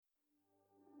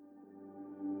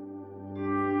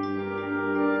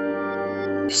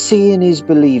Seeing is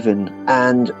believing,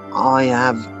 and I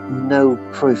have no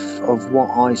proof of what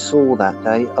I saw that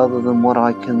day other than what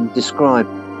I can describe.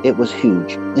 It was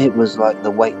huge. It was like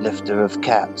the weightlifter of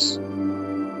cats.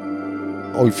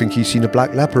 I think he's seen a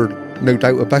black leopard, no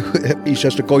doubt about it. He's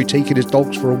just a guy taking his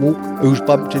dogs for a walk who's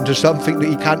bumped into something that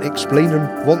he can't explain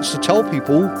and wants to tell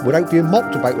people without being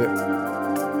mocked about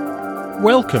it.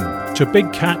 Welcome to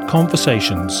Big Cat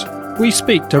Conversations. We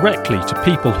speak directly to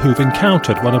people who've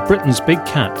encountered one of Britain's big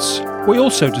cats. We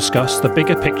also discuss the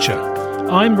bigger picture.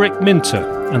 I'm Rick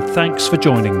Minter, and thanks for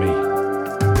joining me.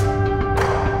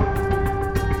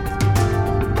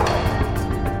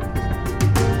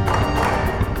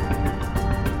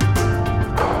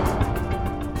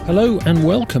 Hello and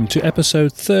welcome to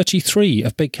episode 33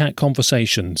 of Big Cat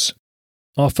Conversations.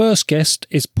 Our first guest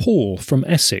is Paul from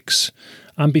Essex,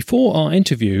 and before our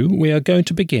interview we are going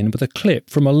to begin with a clip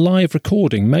from a live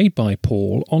recording made by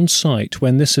Paul on site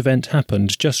when this event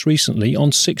happened just recently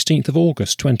on 16th of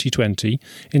August 2020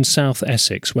 in South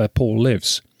Essex, where Paul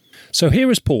lives. So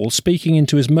here is Paul speaking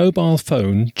into his mobile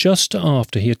phone just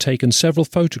after he had taken several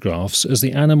photographs as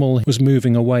the animal was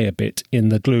moving away a bit in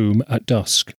the gloom at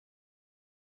dusk.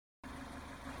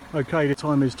 Okay, the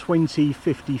time is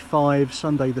 20:55,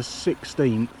 Sunday the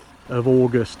 16th of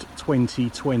August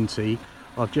 2020.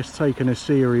 I've just taken a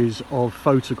series of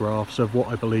photographs of what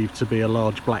I believe to be a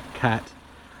large black cat.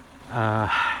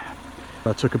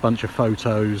 I took a bunch of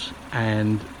photos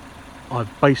and I've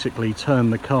basically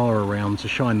turned the car around to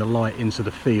shine the light into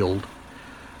the field.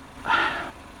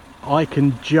 I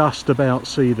can just about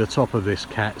see the top of this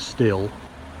cat still,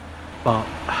 but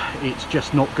it's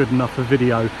just not good enough for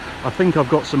video. I think I've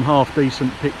got some half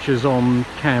decent pictures on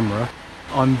camera.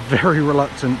 I'm very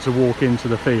reluctant to walk into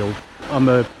the field. I'm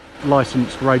a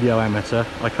licensed radio amateur.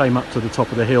 I came up to the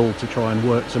top of the hill to try and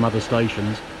work some other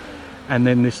stations, and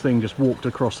then this thing just walked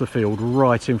across the field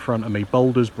right in front of me,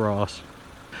 bold as brass.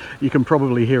 You can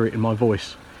probably hear it in my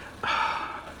voice.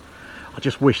 I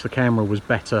just wish the camera was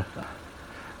better.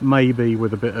 Maybe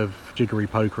with a bit of jiggery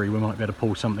pokery we might be able to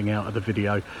pull something out of the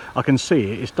video. I can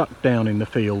see it, it's ducked down in the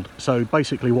field. So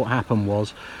basically what happened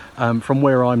was, from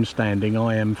where I'm standing,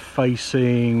 I am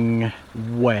facing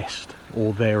west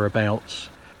or thereabouts.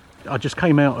 I just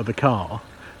came out of the car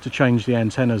to change the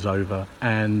antennas over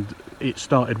and it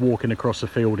started walking across the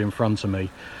field in front of me.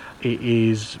 It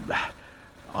is,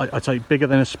 I'd say, bigger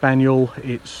than a spaniel.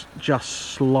 It's just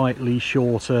slightly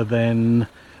shorter than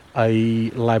a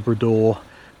Labrador,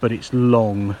 but it's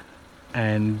long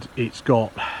and it's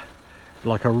got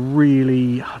like a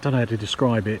really, I don't know how to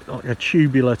describe it, like a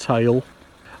tubular tail.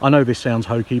 I know this sounds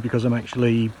hokey because I'm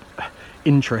actually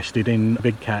interested in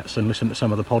big cats and listen to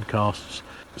some of the podcasts.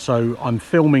 So I'm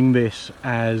filming this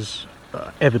as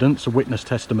evidence, a witness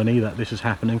testimony that this is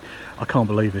happening. I can't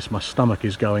believe this, my stomach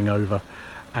is going over.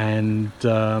 And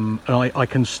I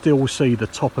can still see the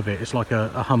top of it. It's like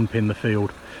a hump in the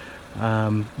field.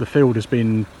 The field has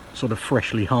been sort of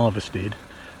freshly harvested,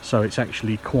 so it's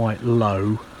actually quite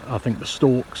low. I think the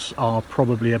stalks are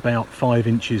probably about 5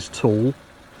 inches tall.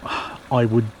 I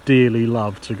would dearly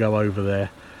love to go over there.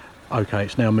 Okay,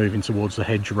 it's now moving towards the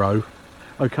hedgerow.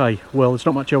 Okay, well, there's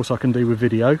not much else I can do with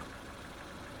video.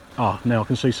 Now I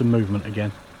can see some movement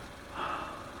again.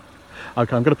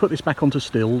 Okay, I'm going to put this back onto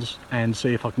stills and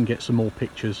see if I can get some more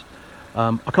pictures.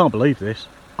 I can't believe this.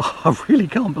 I really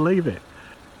can't believe it.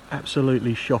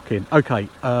 Absolutely shocking. Okay,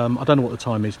 I don't know what the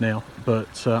time is now,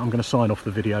 but I'm going to sign off the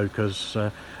video because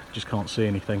I just can't see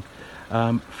anything.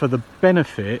 For the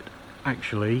benefit,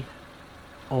 actually,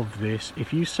 of this,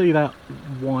 if you see that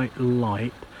white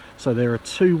light, so there are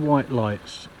 2 white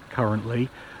lights currently.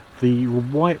 The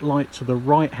white light to the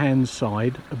right hand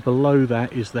side, below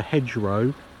that is the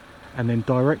hedgerow, and then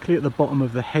directly at the bottom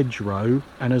of the hedgerow,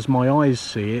 and as my eyes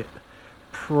see it,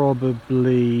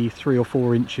 probably 3 or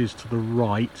 4 inches to the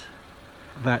right,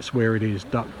 that's where it is,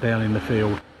 ducked down in the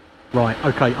field. Right,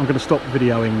 okay, I'm going to stop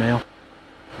videoing now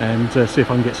and see if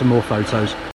I can get some more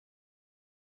photos.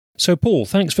 So Paul,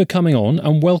 thanks for coming on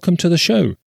and welcome to the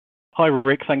show. Hi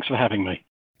Rick, thanks for having me.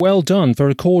 Well done for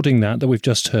recording that we've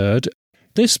just heard.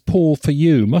 This, Paul, for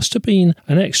you must have been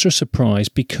an extra surprise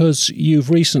because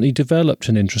you've recently developed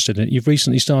an interest in it. You've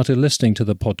recently started listening to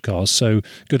the podcast, so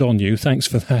good on you. Thanks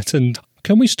for that. And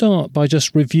can we start by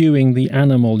just reviewing the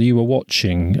animal you were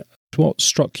watching? What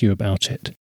struck you about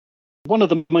it? One of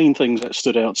the main things that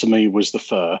stood out to me was the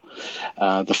fur.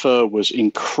 The fur was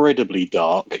incredibly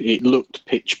dark. It looked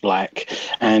pitch black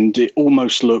and it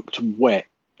almost looked wet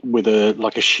with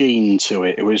a sheen to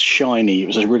it. It was shiny. It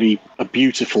was a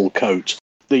beautiful coat.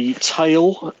 The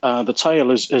tail,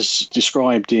 as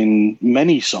described in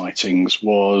many sightings,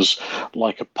 was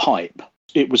like a pipe.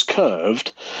 It was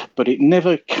curved, but it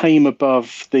never came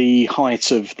above the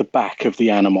height of the back of the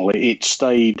animal. It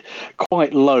stayed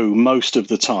quite low most of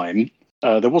the time.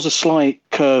 There was a slight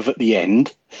curve at the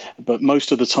end, but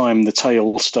most of the time the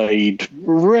tail stayed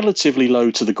relatively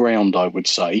low to the ground, I would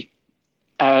say.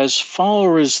 As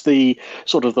far as the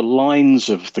sort of the lines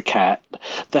of the cat,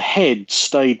 the head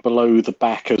stayed below the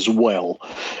back as well,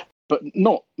 but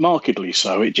not markedly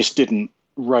so. It just didn't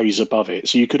raise above it.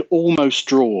 So you could almost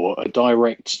draw a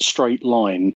direct straight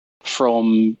line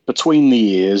from between the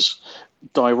ears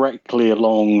directly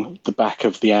along the back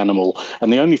of the animal.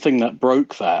 And the only thing that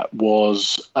broke that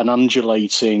was an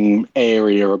undulating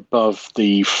area above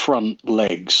the front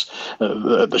legs,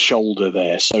 the shoulder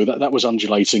there. So that was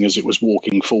undulating as it was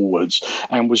walking forwards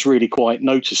and was really quite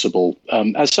noticeable.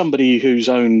 As somebody who's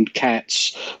owned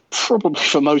cats probably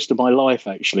for most of my life,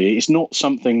 actually, it's not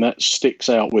something that sticks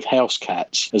out with house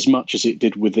cats as much as it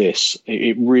did with this.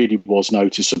 It really was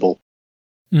noticeable.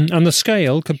 And the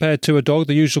scale compared to a dog,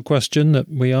 the usual question that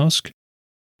we ask?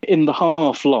 In the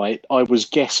half light, I was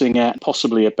guessing at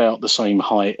possibly about the same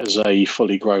height as a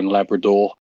fully grown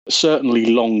Labrador. Certainly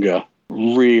longer,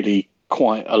 really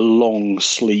quite a long,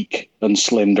 sleek and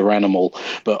slender animal.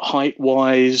 But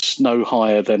height-wise, no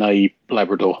higher than a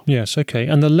Labrador. Yes, okay.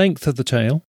 And the length of the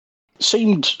tail?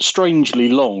 Seemed strangely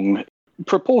long,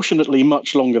 proportionately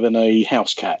much longer than a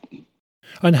house cat.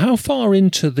 And how far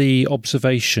into the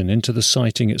observation, into the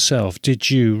sighting itself,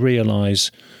 did you realise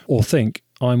or think,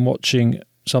 I'm watching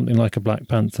something like a black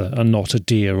panther and not a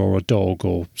deer or a dog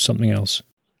or something else?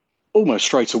 Almost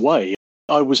straight away.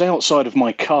 I was outside of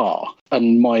my car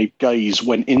and my gaze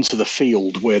went into the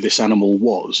field where this animal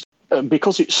was.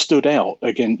 Because it stood out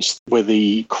against where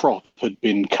the crop had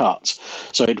been cut,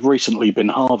 so it had recently been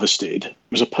harvested, it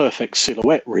was a perfect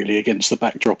silhouette really against the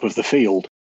backdrop of the field.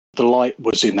 The light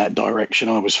was in that direction.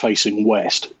 I was facing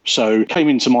west. So came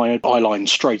into my eye line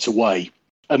straight away.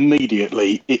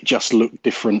 Immediately, it just looked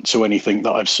different to anything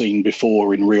that I've seen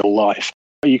before in real life.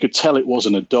 You could tell it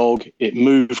wasn't a dog. It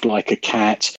moved like a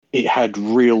cat. It had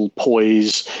real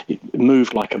poise. It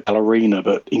moved like a ballerina,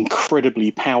 but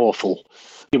incredibly powerful.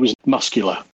 It was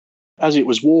muscular. As it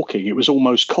was walking, it was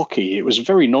almost cocky. It was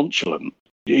very nonchalant.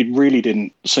 It really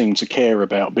didn't seem to care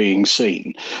about being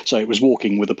seen. So it was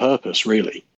walking with a purpose,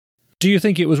 really. Do you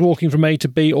think it was walking from A to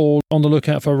B or on the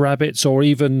lookout for rabbits or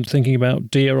even thinking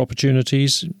about deer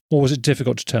opportunities? Or was it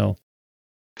difficult to tell?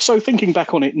 So thinking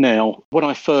back on it now, when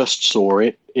I first saw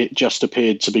it, it just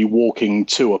appeared to be walking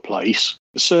to a place.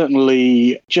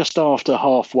 Certainly just after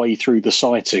halfway through the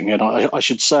sighting, and I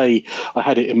should say I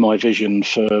had it in my vision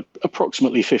for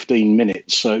approximately 15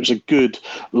 minutes, so it was a good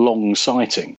long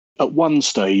sighting. At one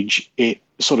stage, it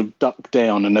sort of ducked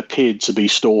down and appeared to be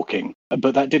stalking,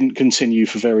 but that didn't continue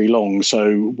for very long,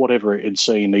 so whatever it had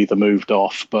seen either moved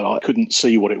off, but I couldn't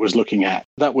see what it was looking at.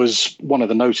 That was one of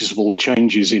the noticeable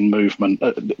changes in movement.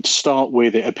 To start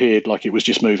with, it appeared like it was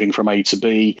just moving from A to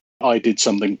B. I did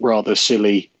something rather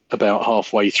silly about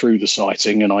halfway through the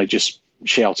sighting, and I just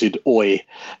shouted "Oi"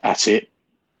 at it,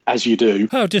 as you do.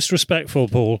 How disrespectful,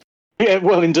 Paul. Yeah,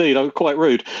 well, indeed, I was quite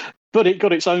rude. But it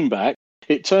got its own back.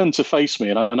 It turned to face me,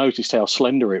 and I noticed how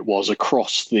slender it was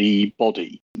across the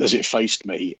body as it faced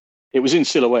me. It was in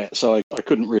silhouette, so I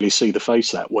couldn't really see the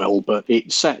face that well, but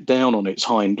it sat down on its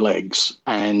hind legs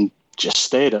and just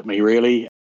stared at me, really.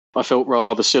 I felt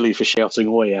rather silly for shouting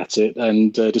 "Oi" at it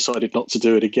and decided not to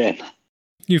do it again.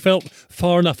 You felt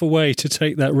far enough away to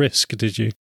take that risk, did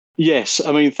you? Yes,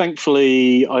 I mean,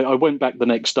 thankfully, I went back the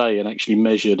next day and actually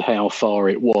measured how far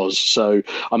it was. So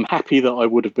I'm happy that I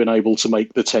would have been able to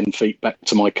make the 10 feet back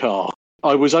to my car.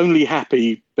 I was only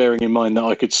happy, bearing in mind that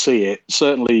I could see it,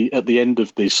 certainly at the end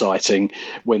of the sighting,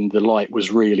 when the light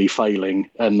was really failing,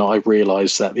 and I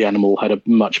realised that the animal had a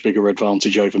much bigger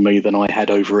advantage over me than I had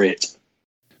over it.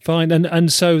 Fine,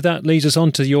 and so that leads us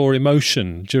on to your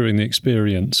emotion during the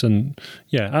experience. And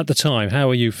yeah, at the time, how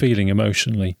are you feeling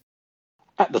emotionally?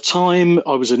 At the time,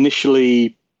 I was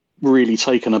initially really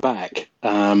taken aback.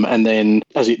 And then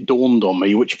as it dawned on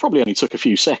me, which probably only took a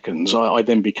few seconds, I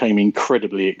then became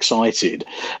incredibly excited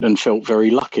and felt very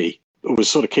lucky. I was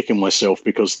sort of kicking myself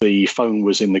because the phone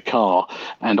was in the car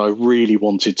and I really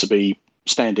wanted to be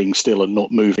standing still and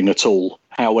not moving at all.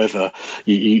 However,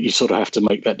 you sort of have to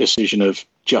make that decision of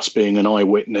just being an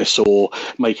eyewitness or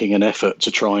making an effort to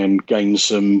try and gain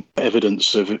some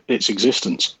evidence of its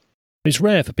existence. It's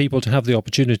rare for people to have the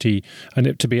opportunity and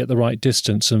it to be at the right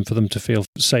distance and for them to feel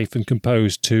safe and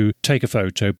composed to take a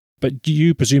photo. But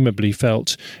you presumably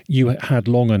felt you had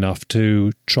long enough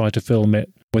to try to film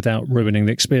it without ruining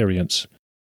the experience.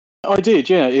 I did,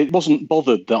 yeah. It wasn't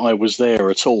bothered that I was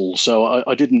there at all, so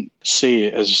I didn't see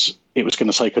it as it was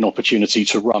going to take an opportunity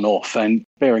to run off. And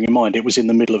bearing in mind, it was in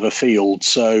the middle of a field.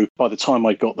 So by the time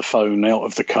I got the phone out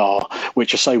of the car,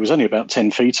 which I say was only about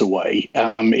 10 feet away,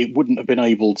 it wouldn't have been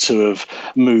able to have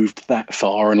moved that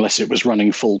far unless it was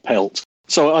running full pelt.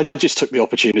 So I just took the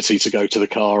opportunity to go to the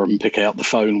car and pick out the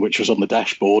phone, which was on the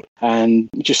dashboard, and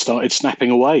just started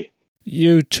snapping away.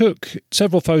 You took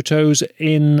several photos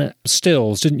in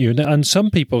stills, didn't you? And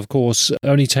some people, of course,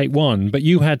 only take one, but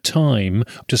you had time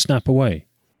to snap away.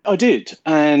 I did,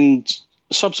 and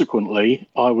subsequently,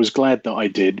 I was glad that I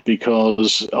did,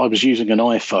 because I was using an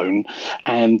iPhone,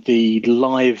 and the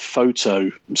live photo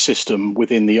system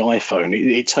within the iPhone,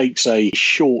 it takes a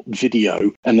short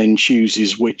video and then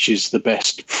chooses which is the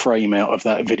best frame out of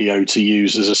that video to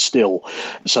use as a still.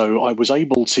 So I was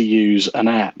able to use an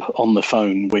app on the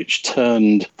phone which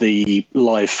turned the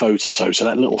live photo, so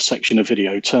that little section of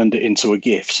video, turned it into a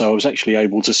GIF. So I was actually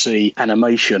able to see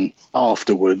animation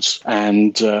afterwards,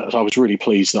 and I was really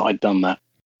pleased that I'd done that.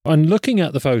 And looking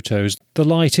at the photos, the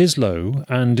light is low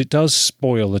and it does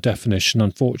spoil the definition,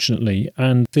 unfortunately.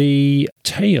 And the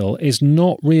tail is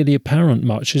not really apparent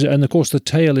much. And of course, the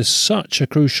tail is such a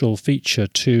crucial feature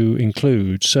to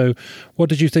include. So what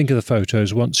did you think of the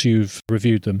photos once you've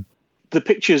reviewed them? The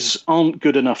pictures aren't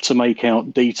good enough to make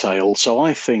out detail. So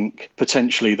I think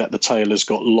potentially that the tail has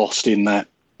got lost in that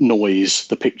noise,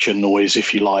 the picture noise,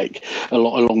 if you like,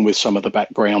 along with some of the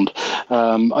background.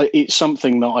 It's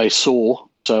something that I saw.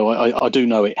 So I do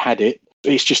know it had it.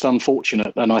 It's just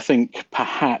unfortunate. And I think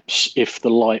perhaps if the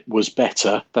light was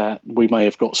better, that we may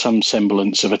have got some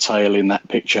semblance of a tail in that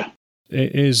picture.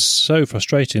 It is so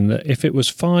frustrating that if it was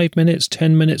 5 minutes,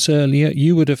 10 minutes earlier,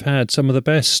 you would have had some of the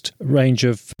best range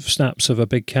of snaps of a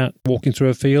big cat walking through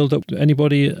a field that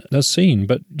anybody has seen.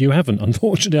 But you haven't,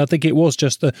 unfortunately. I think it was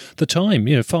just the time.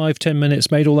 5-10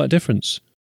 minutes made all that difference.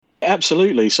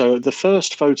 Absolutely. So the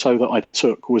first photo that I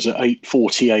took was at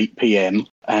 8:48 p.m.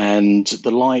 and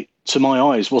the light to my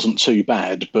eyes wasn't too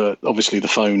bad, but obviously the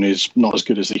phone is not as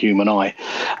good as the human eye.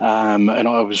 And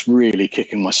I was really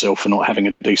kicking myself for not having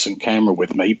a decent camera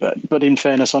with me. But in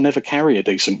fairness, I never carry a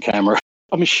decent camera.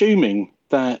 I'm assuming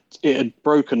that it had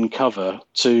broken cover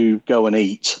to go and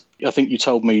eat. I think you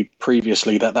told me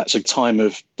previously that that's a time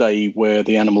of day where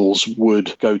the animals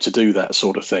would go to do that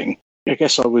sort of thing. I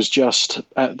guess I was just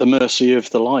at the mercy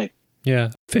of the light. Yeah,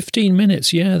 15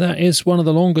 minutes. Yeah, that is one of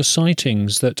the longest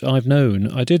sightings that I've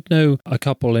known. I did know a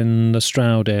couple in the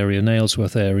Stroud area,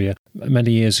 Nailsworth area,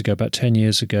 many years ago, about 10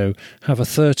 years ago, have a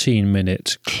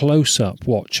 13-minute close-up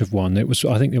watch of one.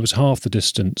 I think it was half the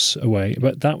distance away,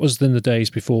 but that was in the days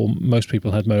before most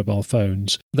people had mobile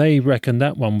phones. They reckon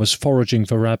that one was foraging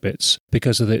for rabbits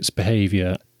because of its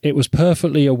behaviour. It was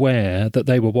perfectly aware that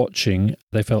they were watching.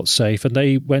 They felt safe, and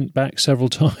they went back several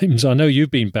times. I know you've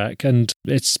been back, and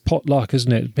it's pot luck,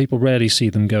 isn't it? People rarely see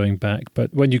them going back,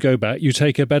 but when you go back, you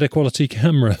take a better quality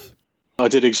camera. I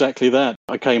did exactly that.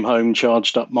 I came home,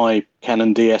 charged up my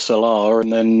Canon DSLR,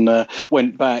 and then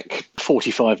went back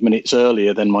 45 minutes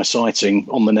earlier than my sighting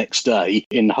on the next day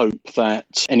in hope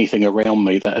that anything around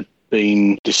me that had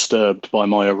been disturbed by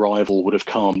my arrival would have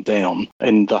calmed down,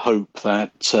 in the hope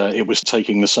that it was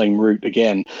taking the same route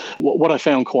again. What I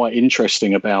found quite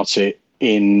interesting about it,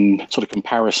 in sort of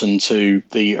comparison to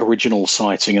the original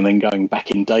sighting and then going back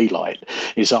in daylight,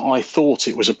 is that I thought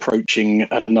it was approaching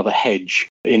another hedge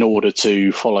in order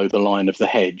to follow the line of the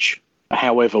hedge.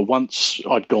 However, once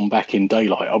I'd gone back in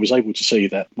daylight, I was able to see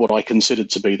that what I considered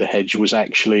to be the hedge was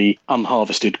actually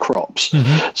unharvested crops.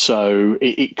 Mm-hmm. So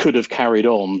it could have carried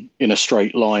on in a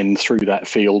straight line through that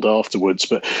field afterwards.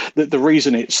 But the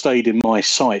reason it stayed in my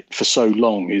sight for so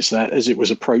long is that as it was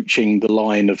approaching the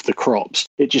line of the crops,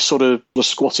 it just sort of was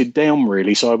squatted down,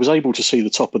 really. So I was able to see the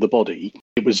top of the body.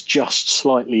 It was just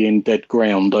slightly in dead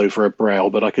ground over a brow,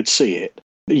 but I could see it.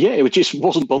 Yeah, it just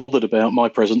wasn't bothered about my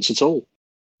presence at all.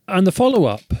 And the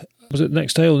follow-up, was it the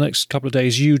next day or the next couple of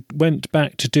days, you went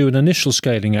back to do an initial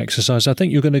scaling exercise. I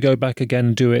think you're going to go back again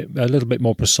and do it a little bit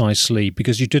more precisely,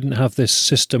 because you didn't have this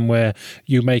system where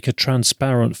you make a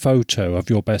transparent photo of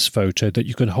your best photo that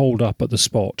you can hold up at the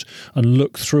spot and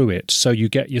look through it, so you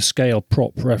get your scale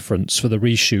prop reference for the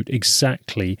reshoot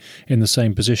exactly in the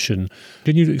same position.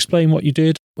 Can you explain what you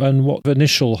did and what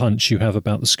initial hunch you have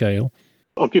about the scale?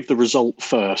 I'll give the result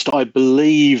first. I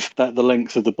believe that the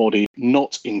length of the body,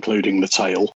 not including the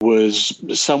tail, was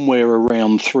somewhere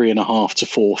around 3.5 to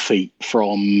 4 feet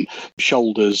from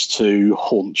shoulders to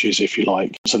haunches, if you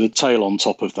like. So the tail on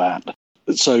top of that.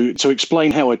 So to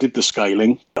explain how I did the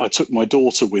scaling, I took my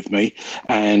daughter with me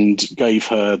and gave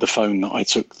her the phone that I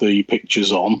took the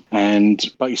pictures on, and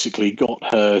basically got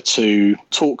her to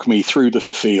talk me through the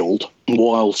field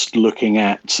whilst looking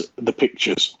at the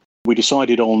pictures. We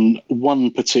decided on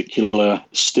one particular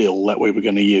still that we were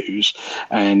going to use,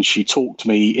 and she talked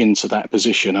me into that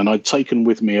position. And I'd taken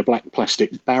with me a black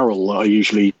plastic barrel that I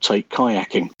usually take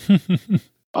kayaking.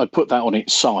 I put that on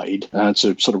its side to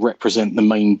sort of represent the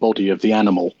main body of the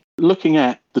animal. Looking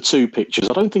at the two pictures,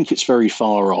 I don't think it's very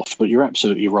far off, but you're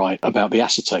absolutely right about the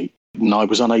acetate. And I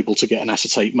was unable to get an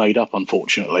acetate made up,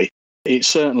 unfortunately. It's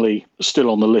certainly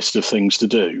still on the list of things to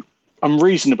do. I'm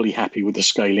reasonably happy with the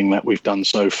scaling that we've done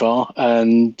so far,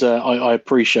 and I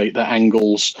appreciate that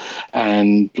angles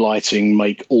and lighting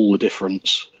make all the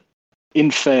difference. In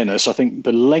fairness, I think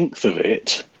the length of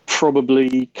it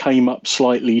probably came up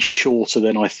slightly shorter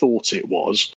than I thought it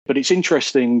was, but it's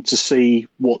interesting to see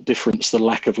what difference the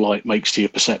lack of light makes to your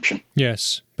perception.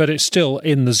 Yes, but it's still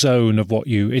in the zone of what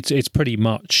it's pretty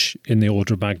much in the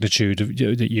order of magnitude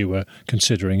that you were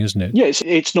considering, isn't it? Yeah,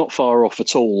 it's not far off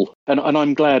at all. And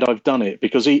I'm glad I've done it,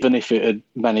 because even if it had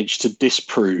managed to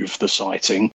disprove the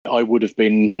sighting, I would have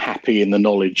been happy in the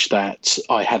knowledge that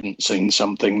I hadn't seen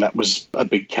something that was a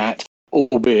big cat.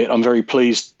 Albeit, I'm very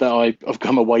pleased that I've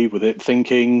come away with it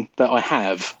thinking that I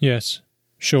have. Yes,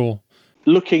 sure.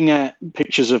 Looking at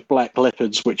pictures of black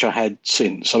leopards, which I had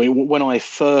since, I mean, when I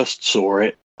first saw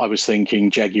it, I was thinking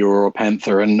jaguar or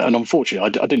panther, and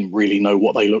unfortunately, I didn't really know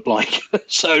what they looked like.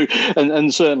 So,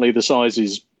 and certainly the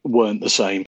sizes weren't the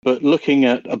same. But looking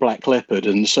at a black leopard,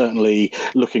 and certainly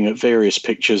looking at various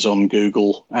pictures on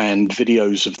Google and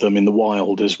videos of them in the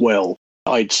wild as well,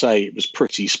 I'd say it was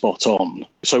pretty spot on.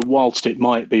 So whilst it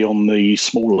might be on the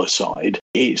smaller side,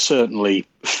 it certainly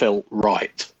felt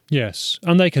right. Yes,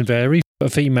 and they can vary.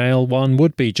 A female one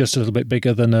would be just a little bit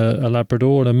bigger than a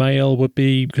Labrador, and a male would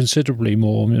be considerably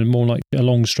more like a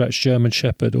long-stretched German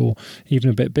Shepherd, or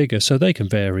even a bit bigger. So they can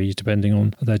vary depending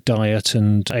on their diet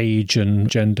and age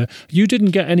and gender. You didn't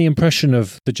get any impression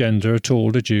of the gender at all,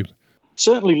 did you?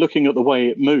 Certainly looking at the way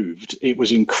it moved, it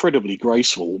was incredibly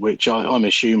graceful, which I'm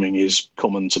assuming is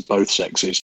common to both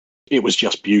sexes. It was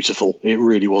just beautiful. It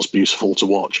really was beautiful to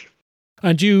watch.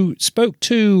 And you spoke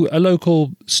to a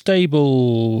local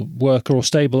stable worker or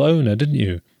stable owner, didn't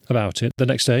you, about it the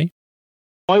next day?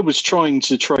 I was trying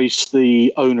to trace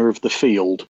the owner of the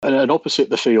field, and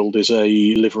opposite the field is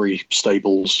a livery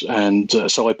stables, and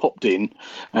so I popped in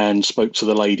and spoke to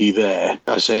the lady there.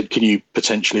 I said, can you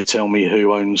potentially tell me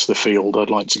who owns the field? I'd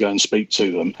like to go and speak to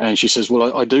them. And she says,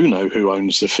 well, I do know who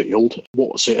owns the field.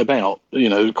 What's it about?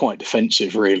 Quite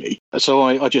defensive, really. So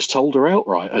I just told her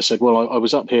outright. I said, well, I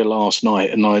was up here last night,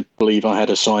 and I believe I had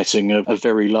a sighting of a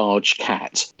very large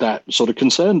cat that sort of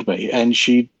concerned me, and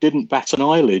she didn't bat an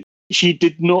eyelid. She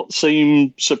did not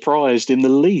seem surprised in the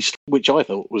least, which I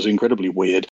thought was incredibly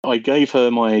weird. I gave her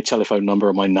my telephone number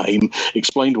and my name,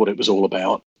 explained what it was all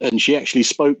about, and she actually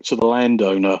spoke to the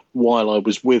landowner while I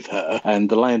was with her, and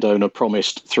the landowner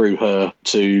promised through her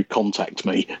to contact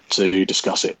me to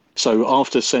discuss it. So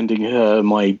after sending her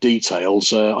my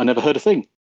details, I never heard a thing.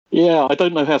 Yeah, I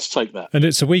don't know how to take that. And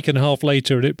it's a week and a half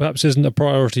later, and it perhaps isn't a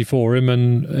priority for him,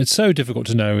 and it's so difficult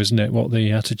to know, isn't it, what the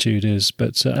attitude is.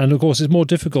 But and of course, it's more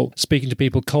difficult speaking to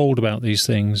people cold about these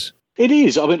things. It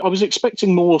is. I mean, I was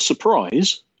expecting more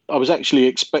surprise. I was actually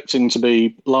expecting to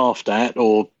be laughed at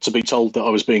or to be told that I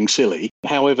was being silly.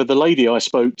 However, the lady I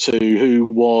spoke to, who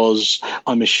was,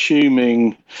 I'm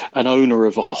assuming, an owner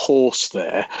of a horse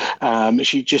there,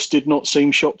 she just did not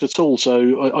seem shocked at all.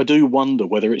 So I do wonder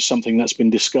whether it's something that's been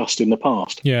discussed in the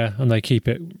past. Yeah, and they keep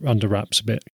it under wraps a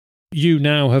bit. You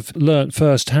now have learnt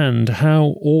firsthand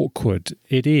how awkward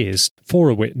it is for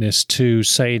a witness to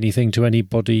say anything to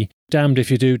anybody. Damned if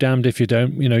you do, damned if you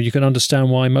don't. You can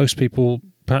understand why most people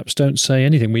perhaps don't say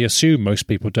anything. We assume most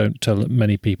people don't tell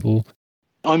many people.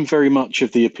 I'm very much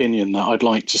of the opinion that I'd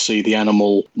like to see the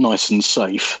animal nice and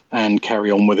safe and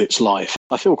carry on with its life.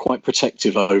 I feel quite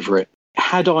protective over it.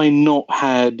 Had I not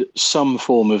had some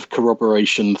form of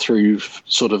corroboration through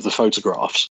sort of the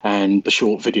photographs and the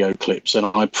short video clips, then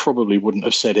I probably wouldn't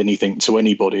have said anything to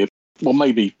anybody, well,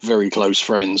 maybe very close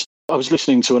friends. I was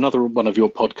listening to another one of your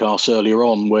podcasts earlier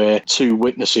on where two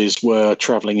witnesses were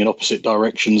travelling in opposite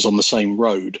directions on the same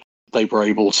road. They were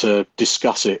able to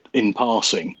discuss it in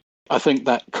passing. I think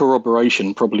that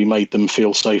corroboration probably made them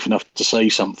feel safe enough to say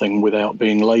something without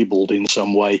being labelled in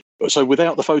some way. So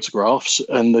without the photographs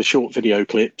and the short video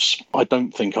clips, I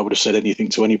don't think I would have said anything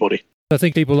to anybody. I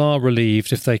think people are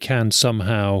relieved if they can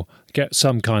somehow get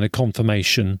some kind of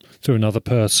confirmation through another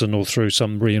person or through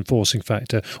some reinforcing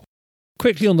factor.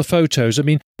 Quickly on the photos, I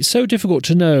mean, it's so difficult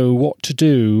to know what to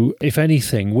do, if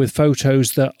anything, with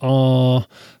photos that are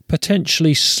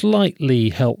potentially slightly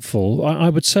helpful. I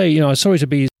would say, I'm sorry to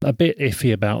be a bit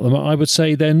iffy about them. I would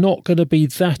say they're not going to be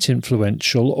that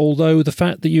influential, although the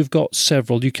fact that you've got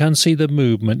several, you can see the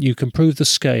movement, you can prove the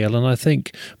scale, and I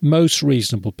think most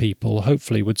reasonable people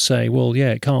hopefully would say, well, yeah,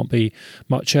 it can't be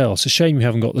much else. A shame you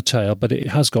haven't got the tail, but it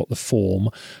has got the form.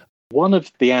 One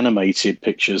of the animated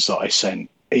pictures that I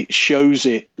sent, it shows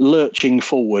it lurching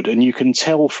forward, and you can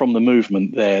tell from the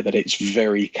movement there that it's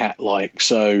very cat-like.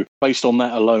 So based on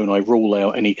that alone, I rule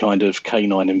out any kind of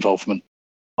canine involvement.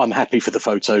 I'm happy for the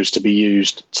photos to be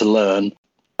used to learn.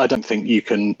 I don't think you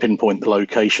can pinpoint the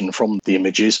location from the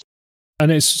images.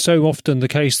 And it's so often the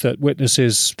case that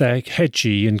witnesses, they're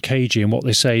hedgy and cagey in what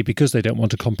they say because they don't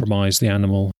want to compromise the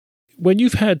animal. When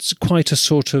you've had quite a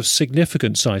sort of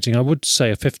significant sighting, I would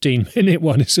say a 15-minute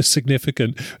one is a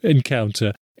significant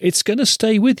encounter, it's going to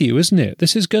stay with you, isn't it?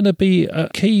 This is going to be a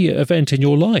key event in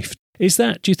your life. Is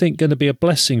that, do you think, going to be a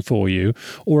blessing for you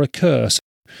or a curse?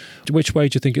 Which way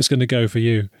do you think it's going to go for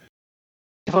you?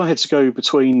 If I had to go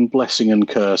between blessing and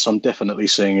curse, I'm definitely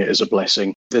seeing it as a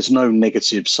blessing. There's no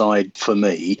negative side for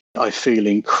me. I feel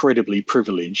incredibly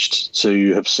privileged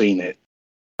to have seen it.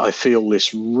 I feel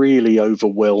this really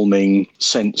overwhelming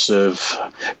sense of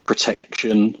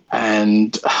protection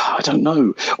and, I don't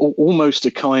know, almost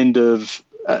a kind of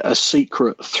a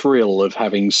secret thrill of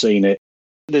having seen it.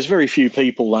 There's very few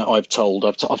people that I've told.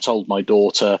 I've told my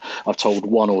daughter, I've told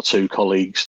one or two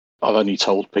colleagues. I've only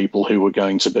told people who were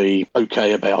going to be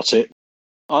okay about it.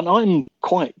 And I'm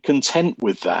quite content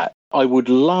with that. I would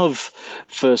love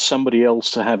for somebody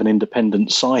else to have an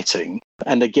independent sighting.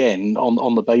 And again,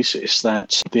 on the basis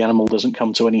that the animal doesn't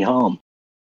come to any harm.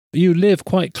 You live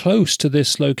quite close to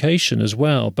this location as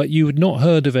well, but you had not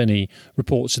heard of any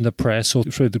reports in the press or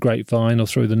through the grapevine or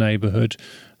through the neighbourhood.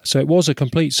 So it was a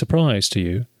complete surprise to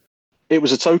you. It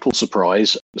was a total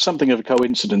surprise, something of a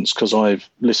coincidence, because I've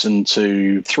listened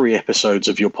to 3 episodes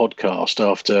of your podcast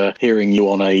after hearing you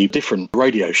on a different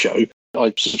radio show.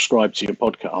 I subscribe to your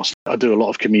podcast. I do a lot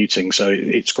of commuting, so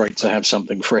it's great to have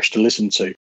something fresh to listen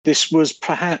to. This was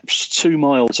perhaps 2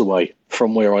 miles away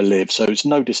from where I live, so it's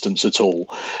no distance at all.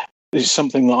 It's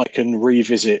something that I can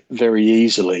revisit very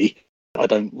easily. I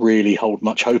don't really hold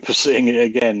much hope of seeing it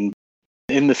again.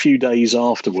 In the few days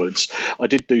afterwards, I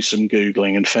did do some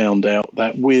Googling and found out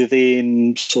that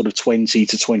within sort of 20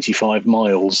 to 25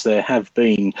 miles, there have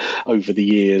been, over the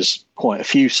years, quite a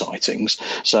few sightings.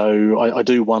 So I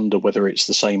do wonder whether it's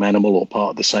the same animal or part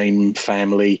of the same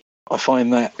family. I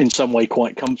find that in some way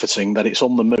quite comforting that it's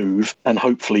on the move and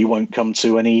hopefully won't come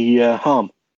to any harm.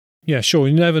 Yeah, sure.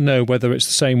 You never know whether it's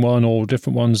the same one or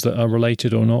different ones that are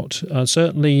related or not.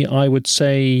 Certainly, I would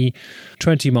say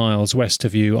 20 miles west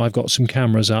of you, I've got some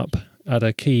cameras up at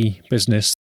a key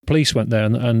business. Police went there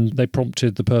and they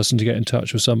prompted the person to get in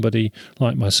touch with somebody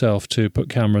like myself to put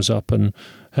cameras up and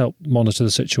help monitor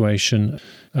the situation.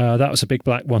 That was a big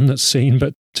black one that's seen,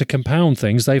 but to compound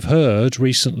things, they've heard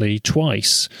recently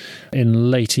twice in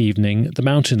late evening the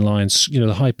mountain lions,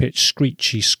 the high-pitched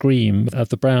screechy scream of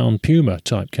the brown puma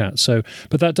type cat. So,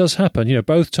 but that does happen.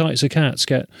 Both types of cats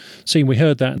get seen. We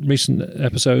heard that recent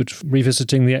episode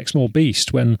revisiting the Exmoor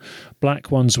Beast when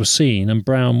black ones were seen and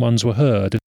brown ones were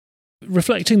heard.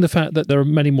 Reflecting the fact that there are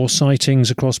many more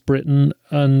sightings across Britain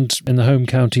and in the home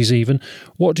counties even,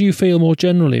 what do you feel more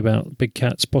generally about big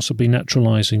cats possibly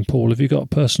naturalising, Paul? Have you got a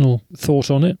personal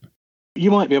thought on it? You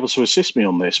might be able to assist me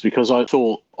on this, because I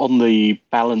thought on the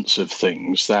balance of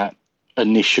things that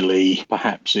initially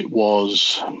perhaps it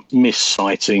was missed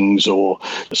sightings or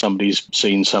somebody's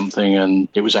seen something and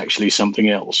it was actually something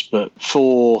else. But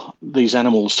for these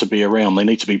animals to be around, they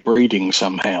need to be breeding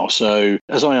somehow. So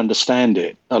as I understand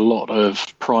it, a lot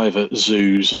of private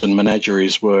zoos and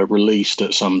menageries were released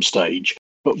at some stage.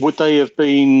 But would they have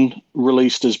been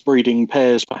released as breeding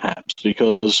pairs perhaps?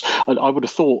 Because I would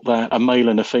have thought that a male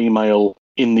and a female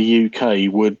in the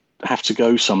UK would have to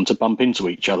go some to bump into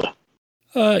each other.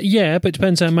 Yeah, but it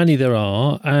depends how many there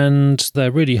are, and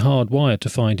they're really hardwired to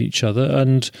find each other.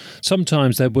 And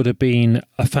sometimes there would have been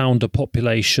a founder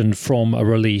population from a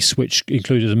release which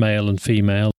included a male and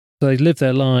female. They live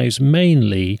their lives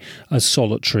mainly as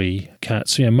solitary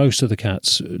cats. Most of the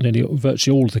cats,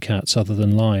 virtually all of the cats other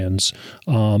than lions,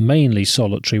 are mainly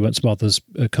solitary. Once mothers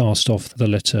cast off the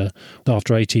litter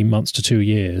after 18 months to 2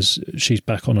 years, she's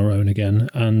back on her own again,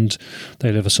 and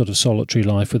they live a sort of solitary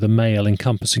life with a male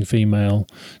encompassing female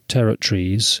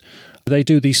territories. They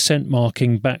do these scent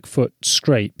marking back foot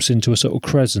scrapes into a sort of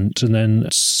crescent and then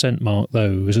scent mark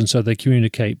those. And so they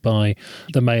communicate by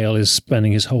the male is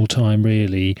spending his whole time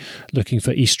really looking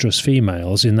for estrus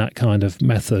females in that kind of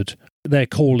method. They're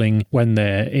calling when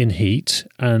they're in heat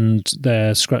and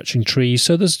they're scratching trees.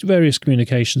 So there's various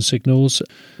communication signals.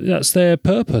 That's their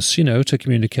purpose, to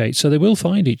communicate. So they will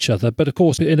find each other. But of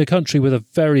course, in a country with a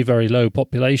very, very low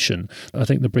population, I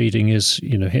think the breeding is,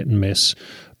 hit and miss.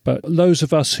 But those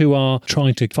of us who are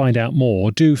trying to find out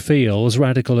more do feel, as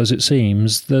radical as it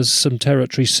seems, there's some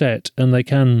territory set and they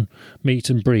can meet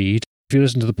and breed. If you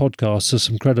listen to the podcast, there's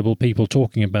some credible people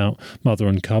talking about mother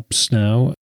and cubs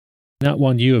now. That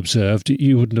one you observed,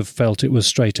 you wouldn't have felt it was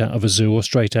straight out of a zoo or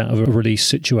straight out of a release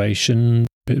situation.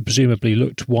 It presumably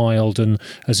looked wild and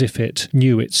as if it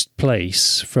knew its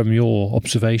place from your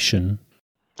observation.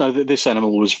 No, this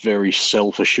animal was very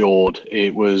self-assured.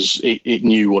 It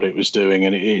knew what it was doing,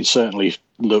 and it certainly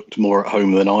looked more at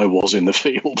home than I was in the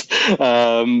field.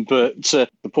 But the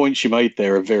points you made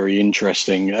there are very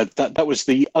interesting. That was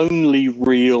the only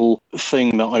real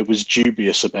thing that I was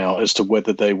dubious about as to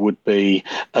whether there would be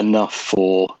enough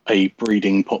for a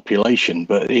breeding population.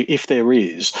 But if there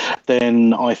is,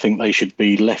 then I think they should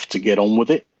be left to get on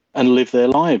with it and live their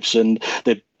lives. And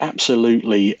they're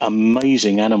absolutely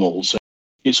amazing animals.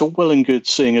 It's all well and good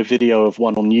seeing a video of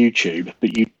one on YouTube,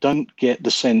 but you don't get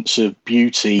the sense of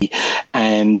beauty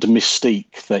and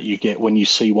mystique that you get when you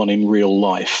see one in real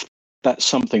life. That's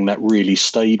something that really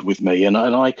stayed with me. And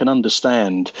I can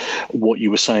understand what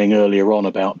you were saying earlier on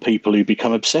about people who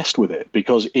become obsessed with it,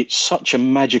 because it's such a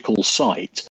magical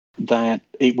sight that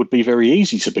it would be very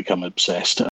easy to become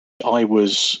obsessed. I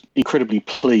was incredibly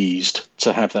pleased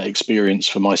to have that experience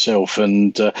for myself,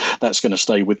 and that's going to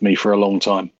stay with me for a long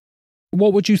time.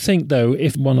 What would you think, though,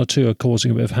 if one or two are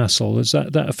causing a bit of hassle? Does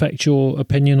that affect your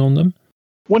opinion on them?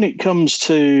 When it comes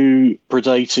to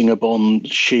predating upon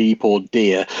sheep or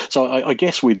deer, so I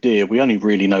guess with deer, we only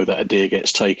really know that a deer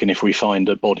gets taken if we find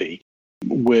a body.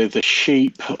 With the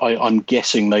sheep, I'm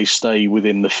guessing they stay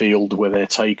within the field where they're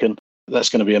taken. That's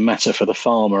going to be a matter for the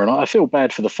farmer. And I feel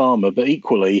bad for the farmer, but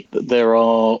equally, there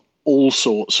are all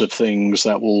sorts of things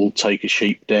that will take a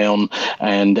sheep down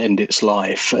and end its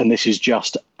life. And this is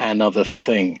just another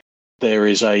thing. There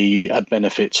is a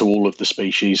benefit to all of the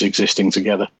species existing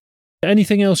together.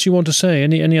 Anything else you want to say?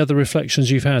 Any other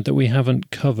reflections you've had that we haven't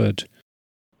covered?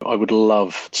 I would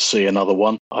love to see another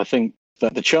one. I think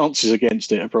that the chances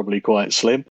against it are probably quite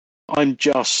slim. I'm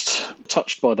just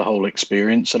touched by the whole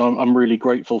experience, and I'm really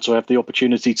grateful to have the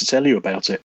opportunity to tell you about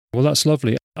it. Well, that's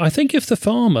lovely. I think if the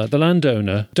farmer, the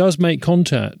landowner, does make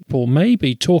contact, Paul,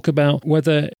 maybe talk about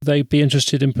whether they'd be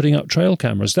interested in putting up trail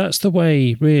cameras. That's the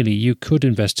way, really, you could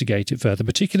investigate it further,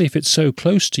 particularly if it's so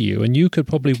close to you, and you could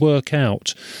probably work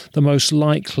out the most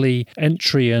likely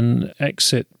entry and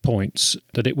exit points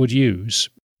that it would use,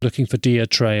 looking for deer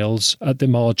trails at the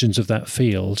margins of that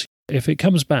field. If it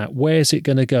comes back, where's it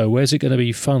going to go? Where's it going to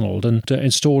be funneled? And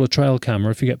install a trail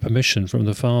camera if you get permission from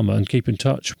the farmer and keep in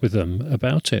touch with them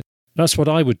about it. That's what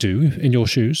I would do in your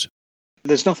shoes.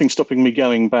 There's nothing stopping me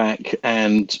going back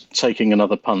and taking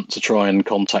another punt to try and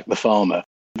contact the farmer.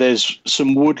 There's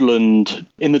some woodland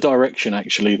in the direction,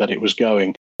 actually, that it was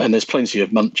going, and there's plenty of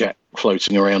muntjac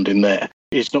floating around in there.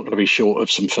 It's not going to be short of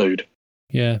some food.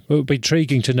 Yeah, it would be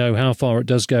intriguing to know how far it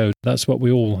does go. That's what we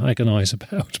all agonise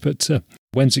about. But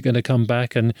when's it going to come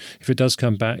back? And if it does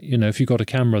come back, if you've got a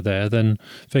camera there, then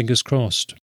fingers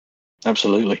crossed.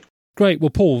 Absolutely. Great. Well,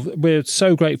 Paul, we're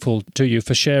so grateful to you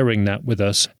for sharing that with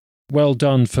us. Well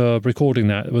done for recording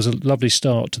that. It was a lovely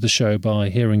start to the show by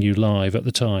hearing you live at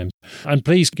the time. And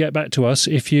please get back to us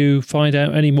if you find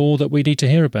out any more that we need to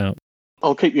hear about.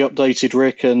 I'll keep you updated,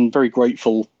 Rick, and very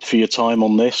grateful for your time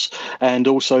on this, and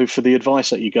also for the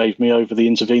advice that you gave me over the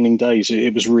intervening days.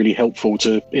 It was really helpful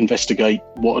to investigate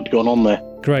what had gone on there.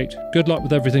 Great. Good luck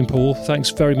with everything, Paul. Thanks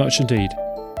very much indeed.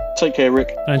 Take care,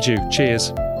 Rick. And you.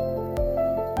 Cheers.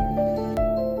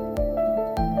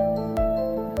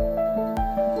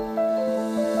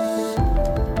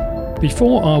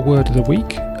 Before our word of the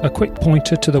week, a quick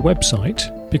pointer to the website,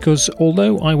 because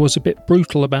although I was a bit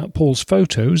brutal about Paul's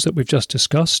photos that we've just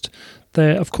discussed,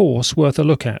 they're of course worth a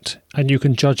look at, and you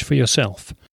can judge for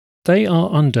yourself. They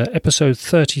are under episode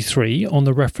 33 on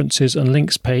the references and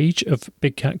links page of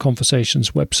Big Cat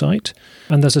Conversations website,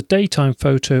 and there's a daytime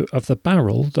photo of the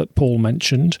barrel that Paul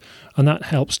mentioned, and that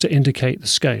helps to indicate the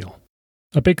scale.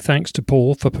 A big thanks to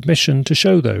Paul for permission to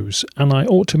show those, and I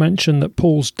ought to mention that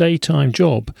Paul's daytime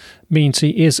job means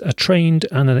he is a trained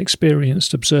and an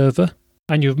experienced observer,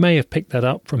 and you may have picked that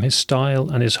up from his style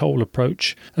and his whole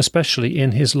approach, especially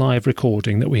in his live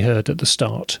recording that we heard at the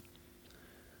start.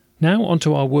 Now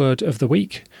onto our word of the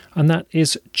week, and that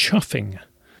is chuffing.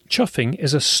 Chuffing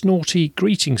is a snorty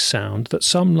greeting sound that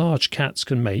some large cats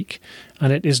can make,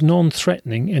 and it is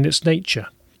non-threatening in its nature.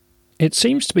 It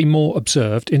seems to be more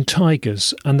observed in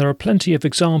tigers, and there are plenty of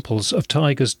examples of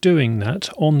tigers doing that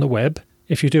on the web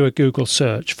if you do a Google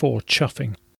search for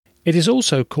chuffing. It is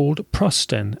also called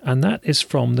prusten, and that is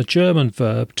from the German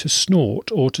verb to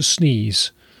snort or to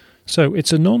sneeze. So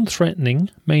it's a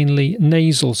non-threatening, mainly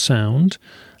nasal sound,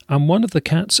 and one of the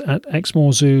cats at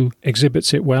Exmoor Zoo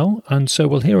exhibits it well, and so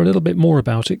we'll hear a little bit more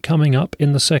about it coming up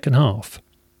in the second half.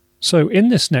 So in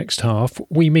this next half,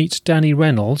 we meet Danny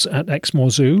Reynolds at Exmoor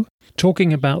Zoo,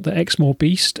 talking about the Exmoor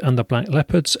beast and the black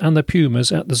leopards and the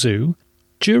pumas at the zoo.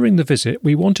 During the visit,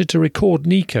 we wanted to record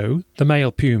Nico, the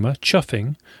male puma,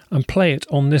 chuffing, and play it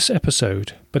on this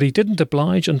episode, but he didn't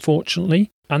oblige,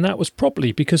 unfortunately, and that was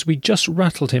probably because we just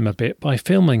rattled him a bit by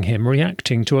filming him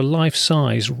reacting to a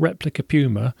life-size replica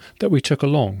puma that we took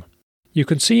along. You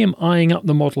can see him eyeing up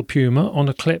the model puma on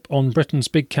a clip on Britain's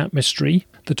Big Cat Mystery,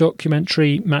 the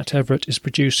documentary Matt Everett is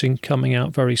producing, coming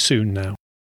out very soon now.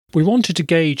 We wanted to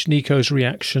gauge Nico's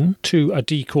reaction to a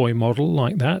decoy model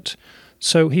like that,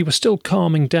 so he was still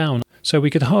calming down, so we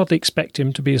could hardly expect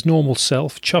him to be his normal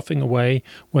self, chuffing away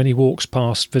when he walks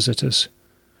past visitors.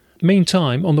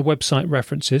 Meantime, on the website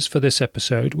references for this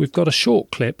episode, we've got a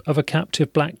short clip of a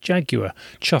captive black jaguar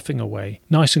chuffing away,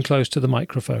 nice and close to the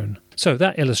microphone. So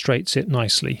that illustrates it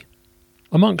nicely.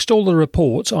 Amongst all the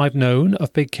reports I've known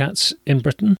of big cats in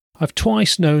Britain, I've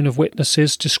twice known of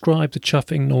witnesses describe the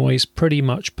chuffing noise pretty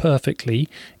much perfectly,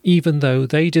 even though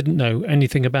they didn't know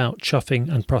anything about chuffing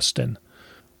and prusten.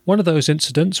 One of those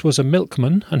incidents was a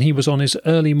milkman, and he was on his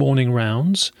early morning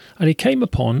rounds, and he came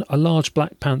upon a large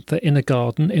black panther in a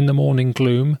garden in the morning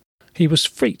gloom. He was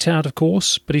freaked out, of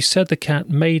course, but he said the cat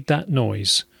made that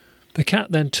noise. The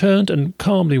cat then turned and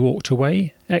calmly walked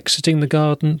away, exiting the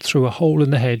garden through a hole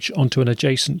in the hedge onto an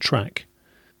adjacent track.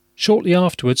 Shortly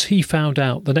afterwards, he found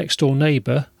out the next-door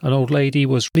neighbour, an old lady,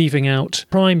 was leaving out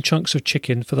prime chunks of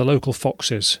chicken for the local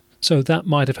foxes, so that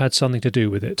might have had something to do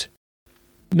with it.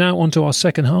 Now on to our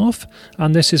second half,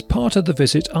 and this is part of the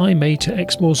visit I made to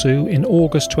Exmoor Zoo in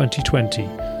August 2020.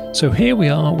 So here we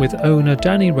are with owner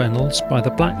Danny Reynolds by the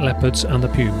black leopards and the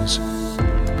pumas.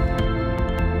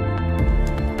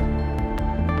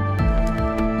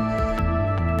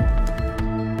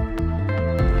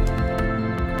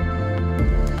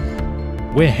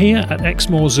 We're here at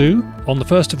Exmoor Zoo on the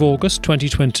 1st of August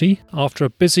 2020 after a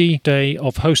busy day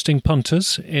of hosting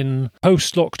punters in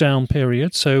post-lockdown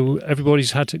period. So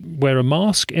everybody's had to wear a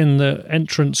mask in the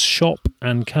entrance shop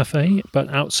and cafe, but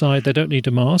outside they don't need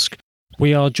a mask.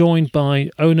 We are joined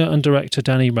by owner and director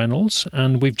Danny Reynolds,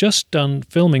 and we've just done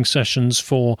filming sessions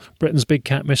for Britain's Big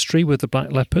Cat Mystery with the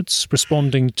black leopards,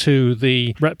 responding to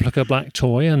the replica black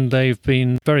toy, and they've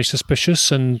been very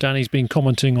suspicious, and Danny's been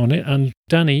commenting on it. And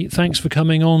Danny, thanks for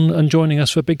coming on and joining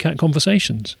us for Big Cat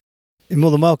Conversations. You're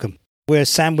more than welcome. We're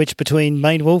sandwiched between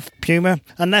Maine wolf, puma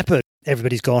and leopard.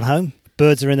 Everybody's gone home.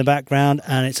 Birds are in the background,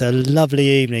 and it's a lovely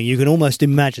evening. You can almost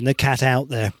imagine the cat out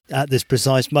there at this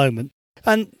precise moment.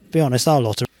 And to be honest, our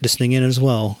lot are listening in as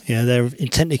well. You know, they're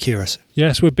intently curious.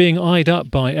 Yes, we're being eyed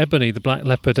up by Ebony, the black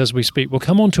leopard, as we speak. We'll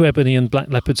come on to Ebony and black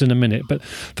leopards in a minute. But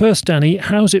first, Danny,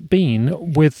 how's it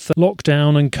been with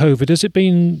lockdown and COVID? Has it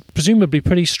been presumably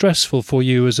pretty stressful for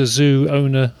you as a zoo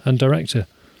owner and director?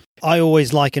 I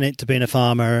always liken it to being a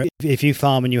farmer. If you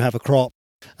farm and you have a crop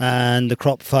and the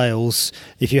crop fails,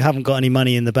 if you haven't got any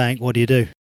money in the bank, what do?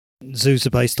 Zoos are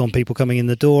based on people coming in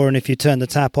the door, and if you turn the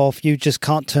tap off, you just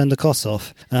can't turn the costs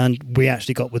off. And we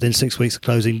actually got within 6 weeks of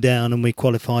closing down, and we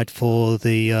qualified for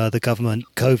the government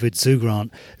COVID zoo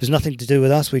grant. There's nothing to do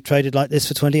with us. We've traded like this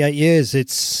for 28 years.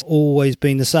 It's always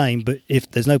been the same, but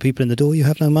if there's no people in the door, you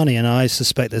have no money, and I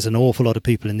suspect there's an awful lot of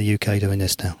people in the UK doing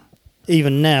this now.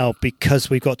 Even now,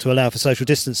 because we've got to allow for social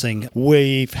distancing,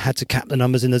 we've had to cap the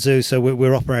numbers in the zoo, so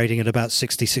we're operating at about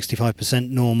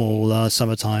 60-65% normal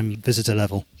summertime visitor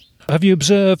level. Have you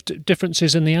observed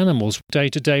differences in the animals day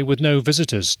to day with no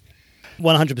visitors?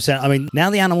 100%. I mean,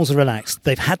 now the animals are relaxed.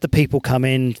 They've had the people come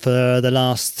in for the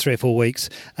last 3 or 4 weeks,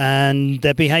 and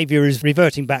their behaviour is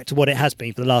reverting back to what it has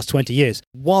been for the last 20 years.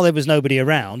 While there was nobody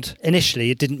around,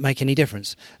 initially it didn't make any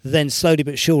difference. Then slowly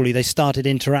but surely they started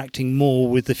interacting more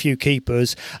with the few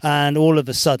keepers, and all of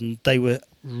a sudden they were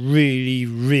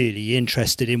really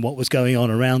interested in what was going on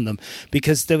around them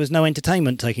because there was no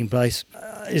entertainment taking place.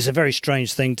 It's a very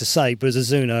strange thing to say, but as a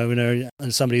zoo owner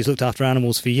and somebody who's looked after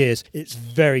animals for years, it's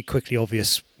very quickly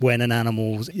obvious when an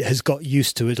animal has got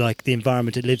used to it, like the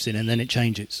environment it lives in, and then it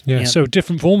changes. Yeah, so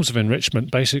different forms of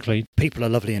enrichment, basically. People are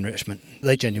lovely enrichment.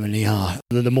 They genuinely are.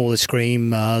 The more they scream,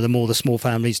 the more the small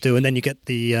families do. And then you get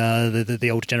the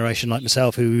older generation like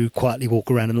myself who quietly walk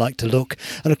around and like to look.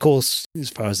 And of course, as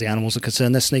far as the animals are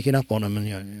concerned, they're sneaking up on them.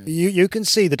 And you can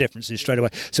see the differences straight away.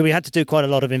 So we had to do quite a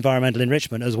lot of environmental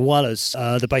enrichment as well as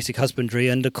the basic husbandry.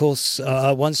 And of course,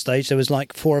 at one stage, there was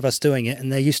like 4 of us doing it,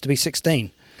 and there used to be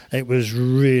 16. It was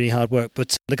really hard work,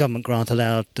 but the government grant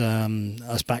allowed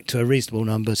us back to a reasonable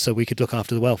number so we could look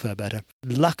after the welfare better.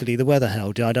 Luckily, the weather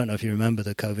held. I don't know if you remember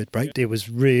the COVID break. It was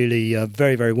really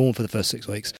very, very warm for the first 6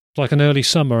 weeks. Like an early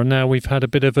summer, and now we've had a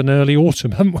bit of an early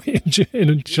autumn, haven't we,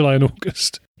 in July and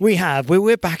August? We have.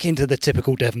 We're back into the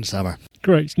typical Devon summer.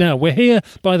 Great. Now, we're here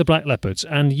by the Black Leopards,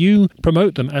 and you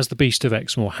promote them as the Beast of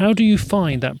Exmoor. How do you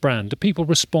find that brand? Do people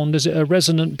respond? Is it a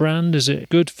resonant brand? Is it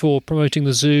good for promoting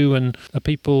the zoo, and are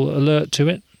people alert to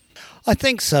it? I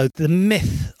think so. The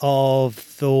myth or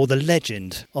the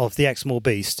legend of the Exmoor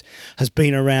Beast has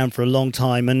been around for a long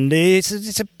time, and it's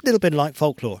a little bit like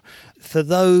folklore. For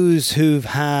those who've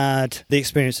had the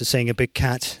experience of seeing a big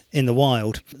cat in the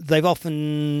wild, they've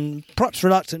often, perhaps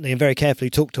reluctantly and very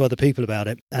carefully, talked to other people about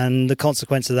it. And the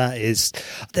consequence of that is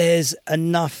there's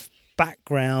enough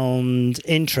background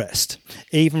interest,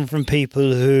 even from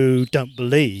people who don't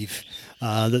believe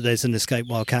that there's an escaped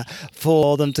wild cat,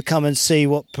 for them to come and see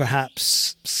what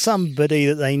perhaps somebody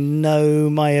that they know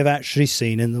may have actually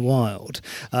seen in the wild.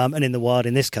 And in the wild,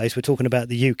 in this case, we're talking about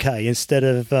the UK instead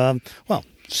of,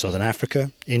 Southern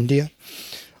Africa, India,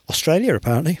 Australia,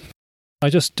 apparently. I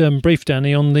just briefed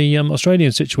Danny on the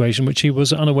Australian situation, which he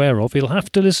was unaware of. He'll have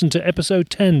to listen to episode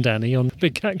 10, Danny, on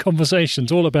Big Cat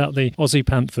Conversations, all about the Aussie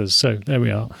Panthers. So there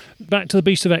we are. Back to the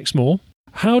Beast of Exmoor.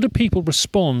 How do people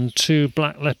respond to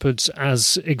black leopards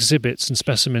as exhibits and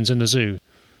specimens in the zoo?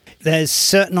 There's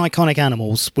certain iconic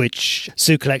animals which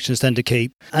zoo collections tend to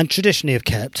keep and traditionally have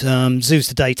kept. Zoos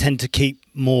today tend to keep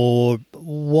more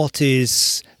what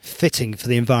is fitting for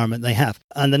the environment they have.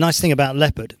 And the nice thing about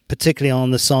leopard, particularly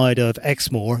on the side of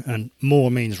Exmoor, and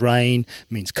moor means rain,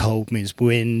 means cold, means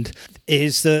wind,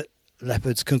 is that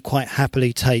leopards can quite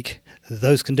happily take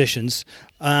those conditions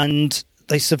and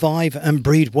they survive and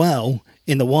breed well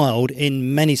in the wild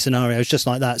in many scenarios just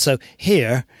like that. So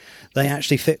here they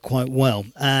actually fit quite well.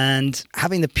 And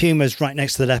having the pumas right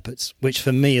next to the leopards, which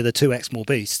for me are the 2 Exmoor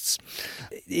beasts,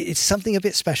 it's something a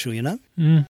bit special, you know?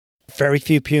 Mm. Very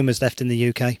few pumas left in the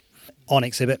UK on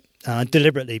exhibit,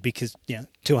 deliberately, because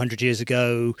 200 years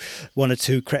ago 1 or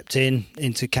 2 crept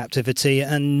into captivity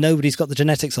and nobody's got the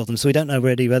genetics of them, so we don't know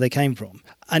really where they came from.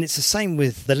 And it's the same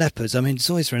with the leopards. I mean,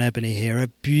 Zoysia and Ebony here are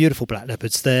beautiful black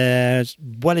leopards. They're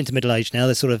well into middle age now.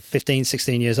 They're sort of 15,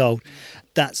 16 years old.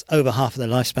 That's over half of their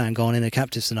lifespan gone in a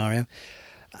captive scenario.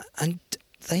 And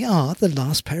they are the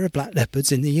last pair of black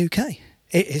leopards in the UK.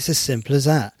 It is as simple as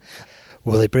that.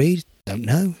 Will they breed? Don't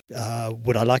know.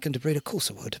 Would I like them to breed? Of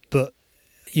course I would. But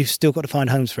you've still got to find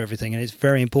homes for everything, and it's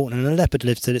very important. And a leopard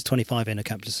lives till it's 25 in a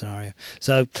captive scenario.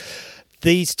 So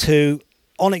these 2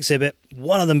 on exhibit,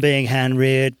 one of them being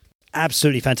hand-reared,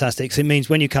 absolutely fantastic. So it means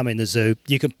when you come in the zoo,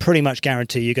 you can pretty much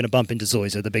guarantee you're going to bump into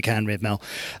Zoysia, the big hand-reared male.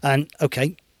 And,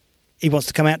 okay, he wants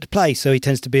to come out to play, so he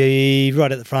tends to be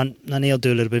right at the front, and he'll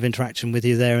do a little bit of interaction with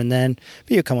you there and then.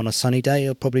 But you'll come on a sunny day,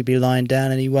 he'll probably be lying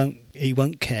down, and he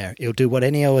won't care. He'll do what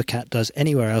any other cat does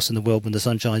anywhere else in the world when the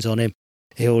sun shines on him.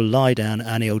 He'll lie down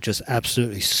and he'll just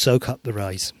absolutely soak up the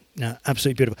rays. Now,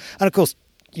 absolutely beautiful. And of course,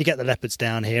 you get the leopards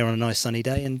down here on a nice sunny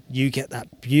day, and you get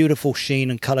that beautiful sheen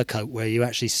and colour coat where you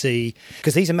actually see,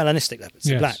 because these are melanistic leopards,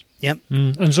 they're black. Yep.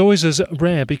 And Zoysia's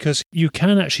rare because you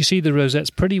can actually see the rosettes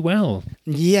pretty well.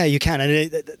 Yeah, you can,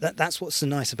 and that's what's so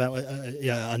nice about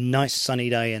a nice sunny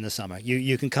day in the summer.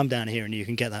 You can come down here and you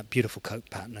can get that beautiful coat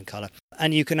pattern and colour,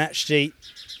 and you can actually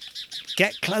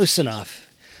get close enough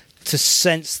to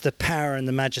sense the power and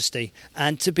the majesty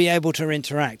and to be able to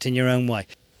interact in your own way.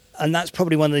 And that's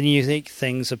probably one of the unique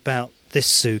things about this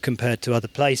zoo compared to other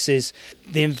places.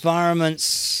 The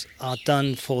environments are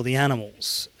done for the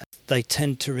animals. They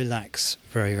tend to relax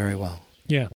very, very well.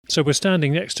 Yeah. So we're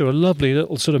standing next to a lovely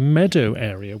little sort of meadow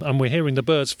area, and we're hearing the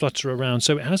birds flutter around.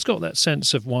 So it has got that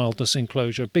sense of wildness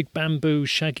enclosure, big bamboo,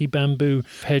 shaggy bamboo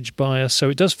hedge by us. So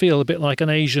it does feel a bit like an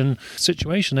Asian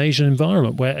situation, Asian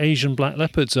environment where Asian black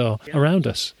leopards are around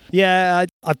us. Yeah,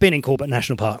 I've been in Corbett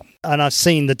National Park and I've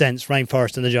seen the dense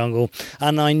rainforest and the jungle,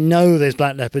 and I know there's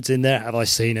black leopards in there. Have I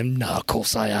seen them? No, of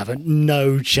course I haven't.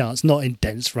 No chance. Not in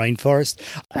dense rainforest.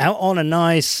 Out on a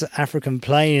nice African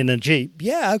plain in a Jeep,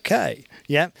 yeah, okay.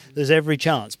 Yeah, there's every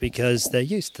chance because they're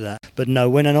used to that. But no,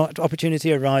 when an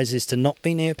opportunity arises to not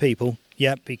be near people,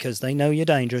 yeah, because they know you're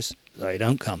dangerous, They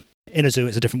don't come. In a zoo,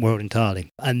 it's a different world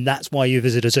entirely. And that's why you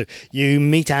visit a zoo. You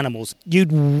meet animals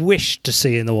you'd wish to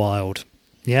see in the wild.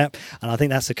 Yeah, and I think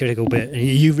that's the critical bit.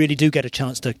 You really do get a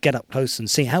chance to get up close and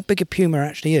see how big a puma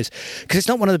actually is. Because it's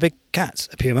not one of the big cats,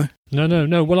 a puma.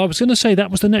 No. Well, I was going to say that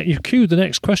was you cued the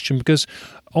next question, because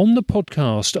on the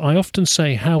podcast, I often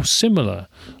say how similar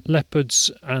leopards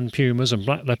and pumas and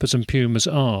black leopards and pumas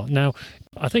are. Now,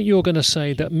 I think you're going to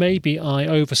say that maybe I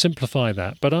oversimplify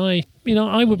that, but I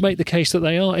would make the case that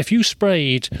they are. If you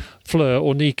sprayed Fleur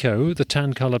or Nico, the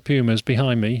tan colour pumas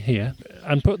behind me here,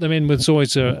 and put them in with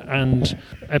Zoysia and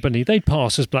Ebony, they'd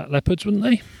pass as black leopards, wouldn't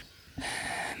they?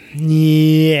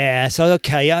 Yeah, so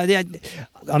okay.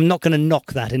 I'm not going to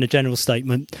knock that in a general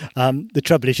statement. The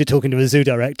trouble is you're talking to a zoo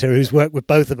director who's worked with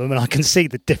both of them, and I can see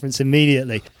the difference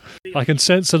immediately. I can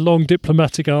sense a long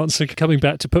diplomatic answer coming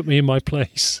back to put me in my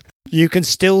place. You can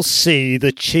still see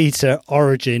the cheetah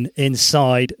origin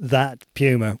inside that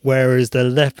puma, whereas the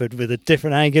leopard with a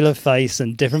different angular face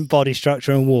and different body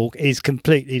structure and walk is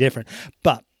completely different.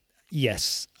 But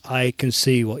yes, I can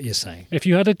see what you're saying. If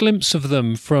you had a glimpse of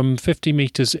them from 50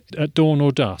 metres at dawn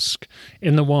or dusk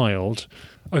in the wild,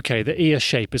 okay, the ear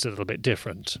shape is a little bit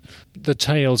different. The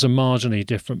tails are marginally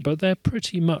different, but they're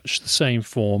pretty much the same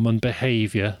form and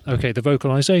behaviour. Okay, the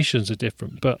vocalisations are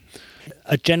different, but...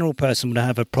 A general person would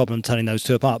have a problem telling those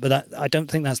two apart, but I don't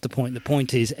think that's the point. The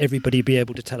point is everybody be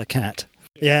able to tell a cat.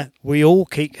 Yeah, we all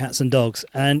keep cats and dogs,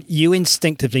 and you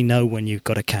instinctively know when you've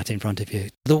got a cat in front of you.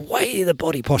 The way the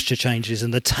body posture changes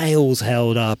and the tail's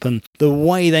held up and the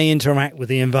way they interact with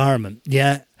the environment,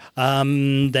 yeah,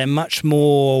 they're much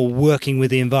more working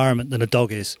with the environment than a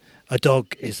dog is. A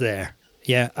dog is there.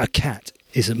 Yeah, a cat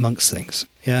is amongst things.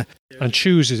 Yeah. And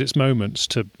chooses its moments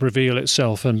to reveal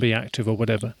itself and be active or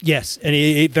whatever. Yes, and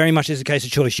it very much is a case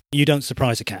of choice. You don't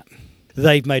surprise a cat.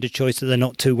 They've made a choice that they're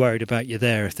not too worried about you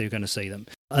there if they're going to see them.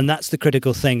 And that's the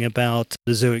critical thing about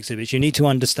the zoo exhibits. You need to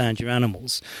understand your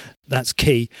animals. That's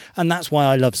key. And that's why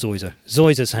I love Zoysia.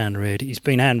 Zoysia's hand-reared. He's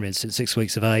been hand-reared since 6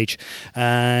 weeks of age.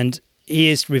 And he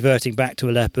is reverting back to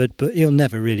a leopard, but he'll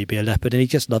never really be a leopard, and he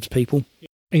just loves people.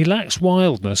 He lacks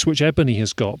wildness, which Ebony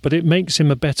has got, but it makes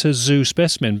him a better zoo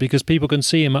specimen because people can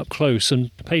see him up close and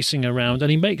pacing around,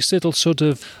 and he makes little sort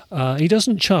of... he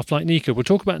doesn't chuff like Nico. We'll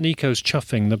talk about Nico's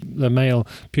chuffing, the male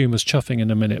puma's chuffing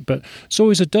in a minute, but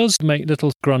Zoysia does make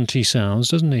little grunty sounds,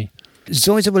 doesn't he?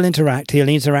 Zoysia will interact. He'll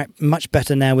interact much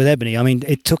better now with Ebony. I mean,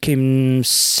 it took him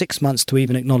 6 months to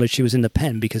even acknowledge she was in the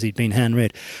pen because he'd been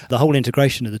hand-reared. The whole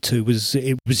integration of the two was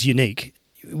unique.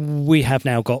 We have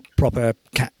now got proper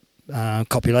cat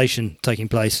copulation taking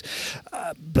place,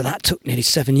 but that took nearly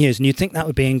 7 years, and you'd think that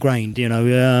would be ingrained,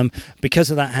 because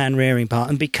of that hand rearing part,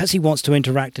 and because he wants to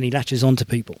interact and he latches onto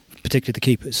people, particularly the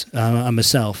keepers and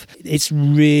myself. It's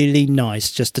really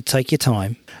nice just to take your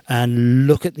time and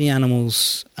look at the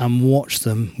animals and watch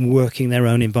them working their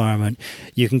own environment.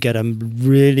 You can get a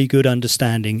really good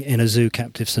understanding in a zoo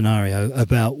captive scenario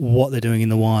about what they're doing in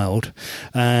the wild,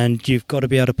 and you've got to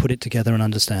be able to put it together and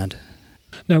understand.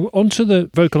 Now, onto the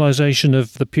vocalisation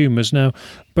of the pumas. Now,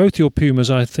 both your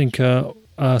pumas, I think, are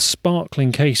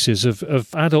sparkling cases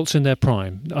of adults in their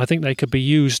prime. I think they could be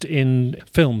used in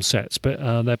film sets, but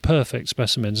they're perfect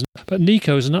specimens. But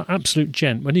Nico is an absolute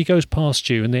gent. When he goes past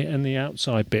you in the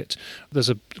outside bit, there's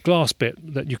a glass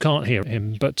bit that you can't hear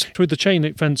him, but through the chain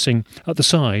link fencing at the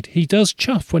side, he does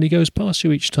chuff when he goes past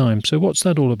you each time. So what's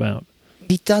that all about?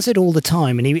 He does it all the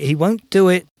time, and he won't do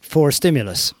it for a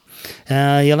stimulus.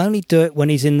 He'll only do it when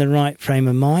he's in the right frame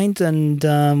of mind and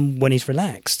when he's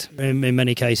relaxed, in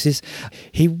many cases.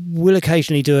 He will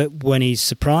occasionally do it when he's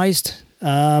surprised,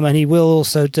 and he will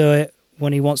also do it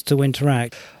when he wants to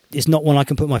interact. It's not one I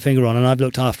can put my finger on, and I've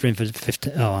looked after him for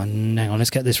 15... Oh, hang on, let's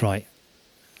get this right.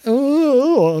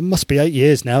 Oh, it must be 8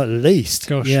 years now at least.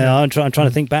 Gosh, yeah. I'm trying to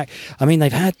think back. I mean,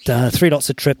 they've had 3 lots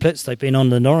of triplets. They've been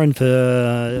on the Norin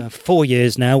for 4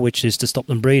 years now, which is to stop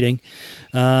them breeding.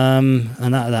 And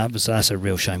that's a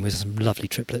real shame. With some lovely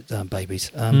triplet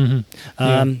babies.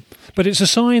 But it's a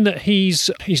sign that he's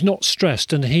not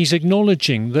stressed and he's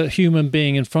acknowledging the human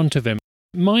being in front of him.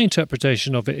 My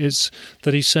interpretation of it is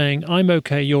that he's saying, I'm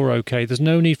okay, you're okay. There's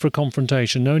no need for a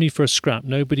confrontation, no need for a scrap.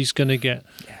 Nobody's going to get...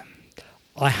 Yeah.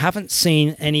 I haven't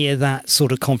seen any of that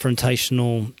sort of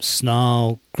confrontational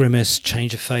snarl, grimace,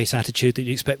 change of face attitude that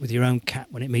you expect with your own cat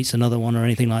when it meets another one or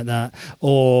anything like that,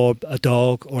 or a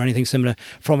dog or anything similar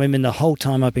from him in the whole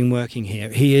time I've been working here.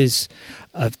 He is...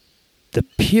 the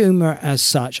puma as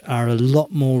such are a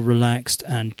lot more relaxed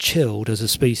and chilled as a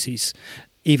species,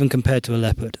 even compared to a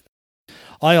leopard.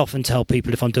 I often tell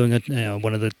people if I'm doing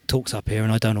one of the talks up here,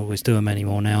 and I don't always do them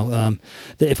anymore now,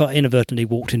 that if I inadvertently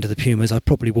walked into the pumas, I'd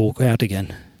probably walk out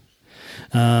again.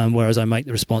 Whereas I make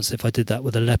the response, if I did that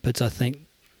with the leopards, I think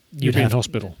you'd be in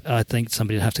hospital. I think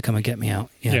somebody would have to come and get me out.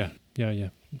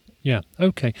 Yeah.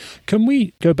 Okay. Can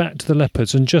we go back to the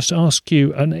leopards and just ask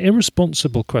you an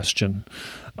irresponsible question?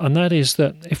 And that is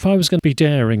that if I was going to be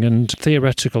daring and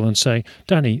theoretical and say,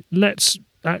 Danny, let's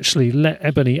actually let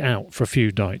Ebony out for a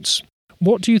few nights,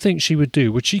 what do you think she would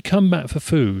do? Would she come back for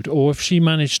food? Or if she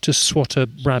managed to swat a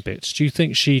rabbit, do you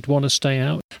think she'd want to stay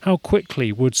out? How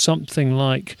quickly would something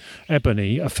like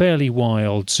Ebony, a fairly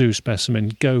wild zoo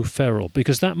specimen, go feral?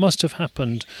 Because that must have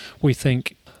happened, we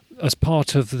think, as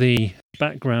part of the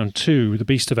background to the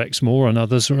Beast of Exmoor and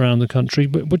others around the country.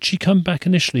 But would she come back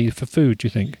initially for food, do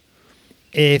you think?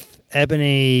 If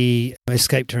Ebony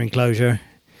escaped her enclosure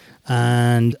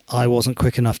and I wasn't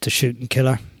quick enough to shoot and kill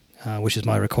her, which is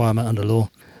my requirement under law,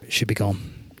 she'd be gone.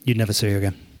 You'd never see her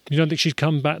again. You don't think she'd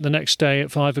come back the next day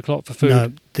at 5 o'clock for food?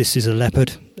 No, this is a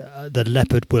leopard. The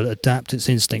leopard will adapt. Its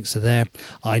instincts are there.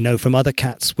 I know from other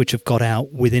cats which have got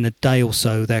out, within a day or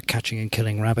so, they're catching and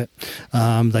killing rabbit.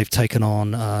 They've taken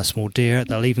on small deer.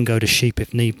 They'll even go to sheep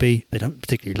if need be. They don't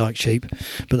particularly like sheep,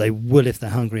 but they will if they're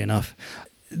hungry enough.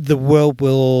 The world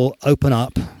will open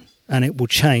up and it will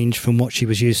change from what she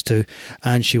was used to,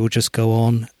 and she will just go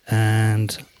on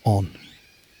and on.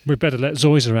 We'd better let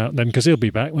Zoyser out then, because he'll be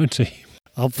back, won't he?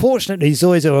 Unfortunately,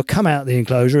 Zoyser will come out of the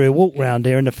enclosure, he'll walk round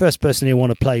here, and the first person he'll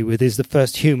want to play with is the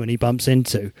first human he bumps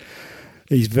into.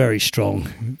 He's very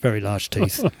strong, very large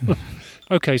teeth.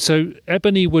 Okay, so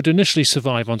Ebony would initially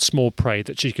survive on small prey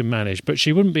that she can manage, but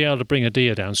she wouldn't be able to bring a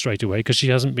deer down straight away because she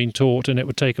hasn't been taught, and it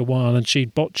would take a while, and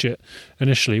she'd botch it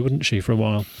initially, wouldn't she, for a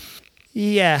while?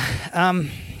 Yeah,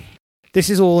 this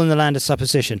is all in the land of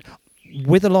supposition.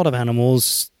 With a lot of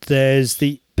animals, there's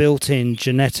the built-in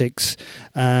genetics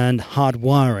and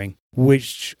hardwiring,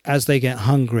 which, as they get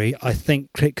hungry, I think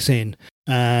clicks in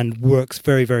and works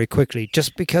very, very quickly.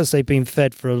 Just because they've been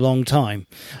fed for a long time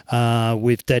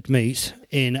with dead meat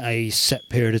in a set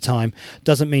period of time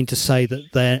doesn't mean to say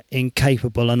that they're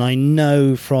incapable. And I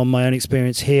know from my own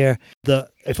experience here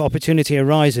that if opportunity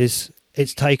arises,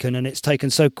 it's taken, and it's taken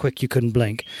so quick you couldn't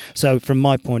blink. So from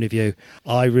my point of view,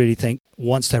 I really think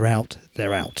once they're out,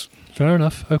 they're out. Fair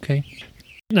enough. Okay.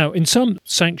 Now, in some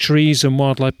sanctuaries and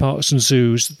wildlife parks and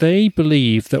zoos, they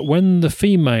believe that when the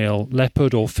female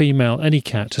leopard or female any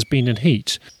cat has been in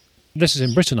heat, this is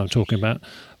in Britain I'm talking about,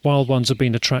 wild ones have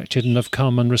been attracted and have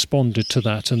come and responded to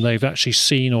that, and they've actually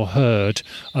seen or heard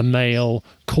a male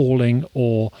calling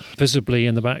or visibly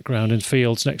in the background in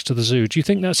fields next to the zoo. Do you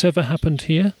think that's ever happened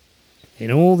here? In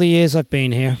all the years I've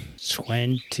been here,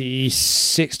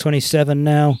 26, 27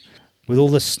 now, with all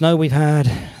the snow we've had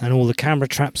and all the camera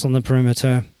traps on the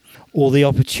perimeter, all the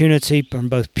opportunity from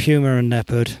both puma and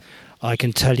leopard, I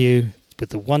can tell you, with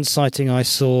the one sighting I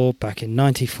saw back in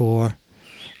 94,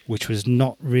 which was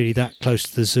not really that close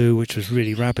to the zoo, which was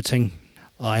really rabbiting,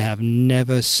 I have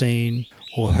never seen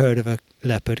or heard of a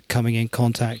leopard coming in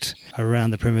contact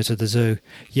around the perimeter of the zoo.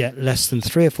 Yet less than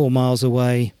 3 or 4 miles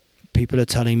away, people are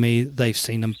telling me they've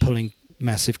seen them pulling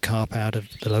massive carp out of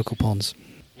the local ponds.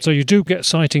 So you do get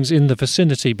sightings in the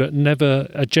vicinity, but never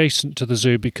adjacent to the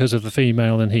zoo because of the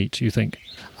female in heat, you think?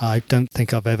 I don't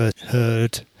think I've ever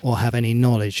heard or have any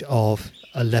knowledge of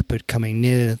a leopard coming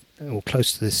near or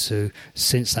close to this zoo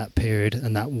since that period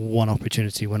and that one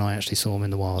opportunity when I actually saw them in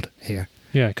the wild here.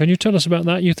 Yeah, can you tell us about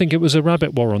that? You think it was a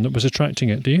rabbit warren that was attracting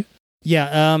it, do you?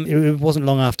 Yeah, it wasn't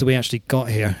long after we actually got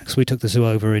here, because we took the zoo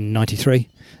over in 93.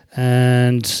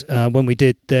 And when we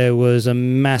did, there was a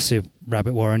massive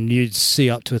rabbit warren. You'd see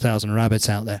up to 1,000 rabbits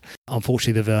out there.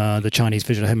 Unfortunately, the Chinese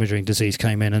visual hemorrhaging disease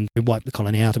came in and wiped the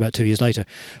colony out about 2 years later.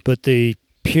 But the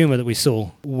puma that we saw,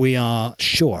 we are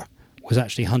sure, was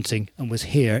actually hunting and was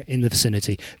here in the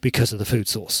vicinity because of the food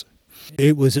source.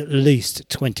 It was at least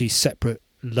 20 separate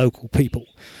local people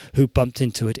who bumped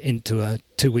into it into a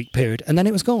 2-week period, and then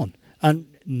it was gone. And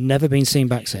never been seen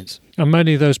back since. And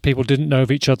many of those people didn't know of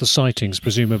each other's sightings,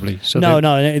 presumably. So no,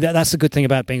 that's the good thing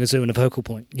about being a zoo and a focal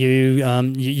point.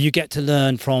 You get to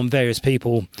learn from various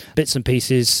people, bits and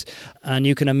pieces, and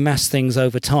you can amass things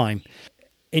over time.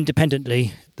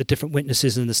 Independently, the different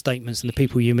witnesses and the statements and the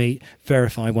people you meet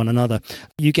verify one another.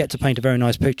 You get to paint a very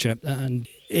nice picture, and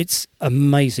it's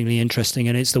amazingly interesting,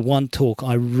 and it's the one talk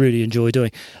I really enjoy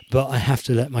doing. But I have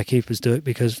to let my keepers do it,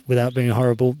 because without being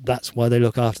horrible, that's why they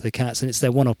look after the cats, and it's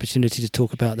their one opportunity to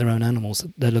talk about their own animals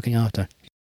that they're looking after.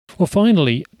 Well,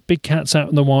 finally, big cats out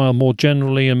in the wild more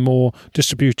generally and more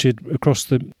distributed across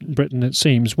Britain, it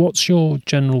seems. What's your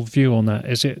general view on that?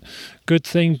 Is it good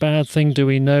thing, bad thing? Do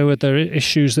we know? Are there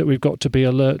issues that we've got to be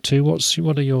alert to?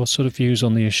 What are your sort of views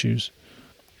on the issues?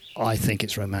 I think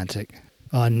it's romantic.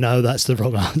 I know that's the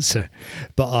wrong answer,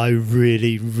 but I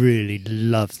really, really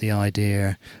love the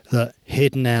idea that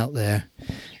hidden out there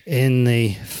in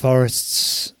the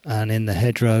forests and in the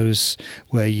hedgerows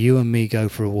where you and me go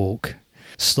for a walk,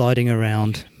 sliding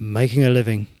around, making a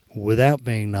living without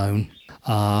being known,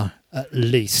 are at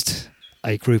least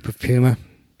a group of puma,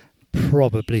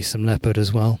 probably some leopard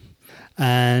as well.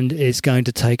 And it's going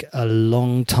to take a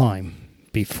long time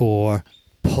before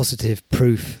positive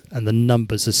proof and the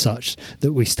numbers are such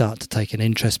that we start to take an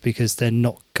interest, because they're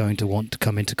not going to want to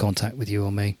come into contact with you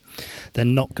or me. They're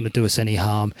not going to do us any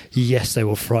harm. Yes, they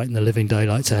will frighten the living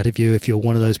daylights out of you if you're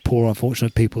one of those poor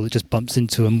unfortunate people that just bumps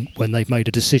into them when they've made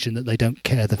a decision that they don't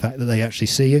care the fact that they actually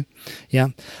see you. Yeah.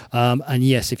 And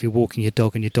yes, if you're walking your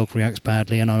dog and your dog reacts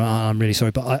badly, and I'm really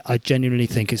sorry, but I genuinely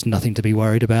think it's nothing to be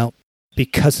worried about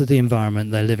because of the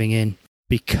environment they're living in,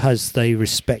 because they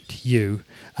respect you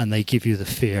and they give you the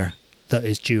fear that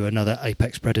is due another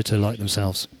apex predator like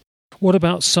themselves. What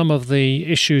about some of the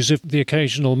issues of the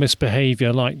occasional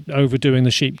misbehaviour, like overdoing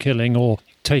the sheep killing or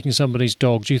taking somebody's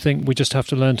dog? Do you think we just have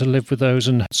to learn to live with those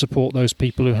and support those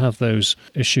people who have those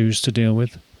issues to deal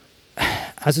with?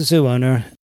 As a zoo owner,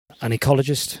 an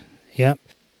ecologist, yeah,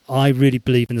 I really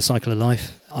believe in the cycle of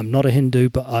life. I'm not a Hindu,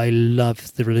 but I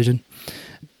love the religion.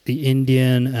 The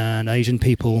Indian and Asian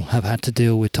people have had to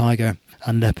deal with tiger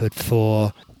and leopard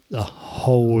for the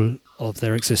whole of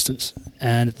their existence,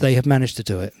 and they have managed to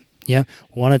do it. Yeah,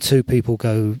 one or two people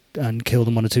go and kill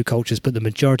them, one or two cultures, but the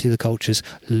majority of the cultures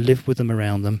live with them,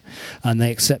 around them, and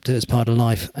they accept it as part of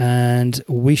life. And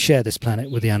we share this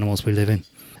planet with the animals we live in.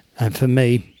 And for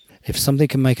me, if something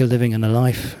can make a living and a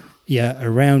life, yeah,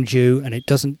 around you, and it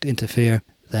doesn't interfere,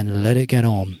 then let it get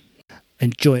on.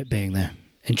 Enjoy it being there.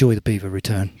 Enjoy the beaver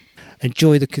return.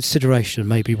 Enjoy the consideration of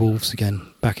maybe wolves again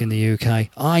back in the UK.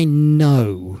 I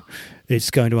know it's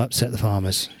going to upset the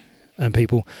farmers and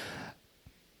people,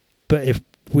 but if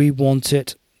we want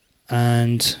it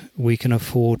and we can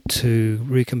afford to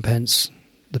recompense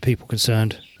the people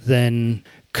concerned, then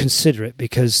consider it,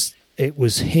 because it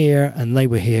was here and they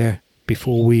were here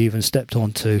before we even stepped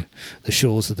onto the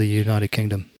shores of the United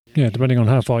Kingdom. Yeah, depending on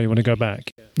how far you want to go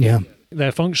back. Yeah.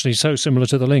 They're functionally so similar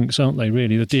to the lynx, aren't they,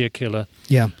 really, the deer killer?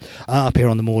 Yeah. Up here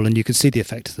on the moorland, you can see the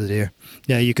effect of the deer.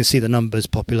 Yeah, you can see the numbers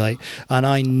populate. And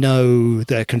I know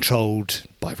they're controlled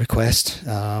by request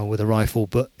with a rifle,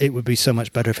 but it would be so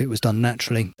much better if it was done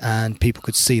naturally and people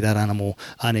could see that animal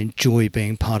and enjoy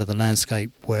being part of the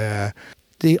landscape where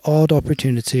the odd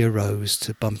opportunity arose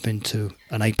to bump into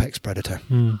an apex predator.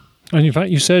 Mm. And in fact,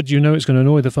 you said you know it's going to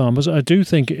annoy the farmers. I do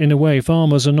think, in a way,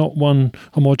 farmers are not one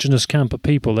homogenous camp of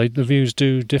people. The views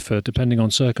do differ depending on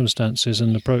circumstances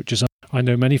and approaches. I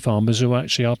know many farmers who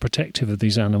actually are protective of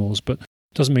these animals, but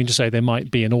doesn't mean to say they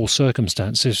might be in all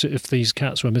circumstances. If these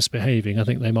cats were misbehaving, I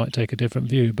think they might take a different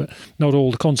view. But not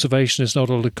all the conservationists, not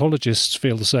all ecologists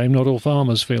feel the same. Not all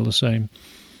farmers feel the same.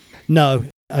 No,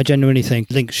 I genuinely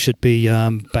think lynx should be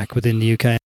back within the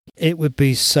UK. It would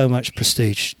be so much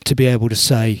prestige to be able to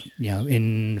say, you know,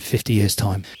 in 50 years'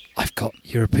 time, I've got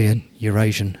European,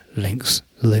 Eurasian lynx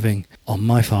living on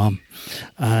my farm.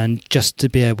 And just to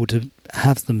be able to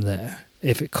have them there,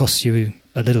 if it costs you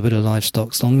a little bit of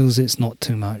livestock, as long as it's not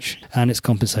too much and it's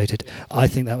compensated, I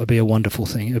think that would be a wonderful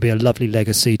thing. It would be a lovely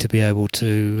legacy to be able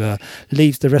to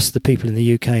leave the rest of the people in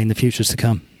the UK in the futures to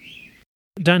come.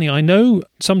 Danny, I know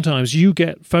sometimes you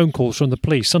get phone calls from the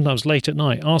police, sometimes late at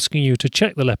night, asking you to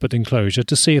check the leopard enclosure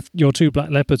to see if your two black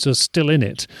leopards are still in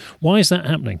it. Why is that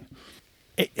happening?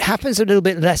 It happens a little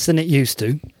bit less than it used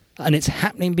to, and it's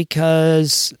happening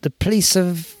because the police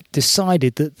have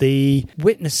decided that the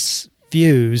witness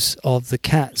views of the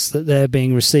cats that they're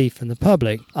being received from the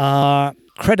public are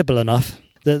credible enough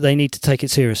that they need to take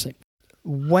it seriously.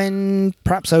 When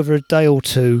perhaps over a day or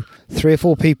two, 3 or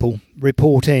 4 people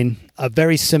report in a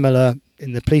very similar,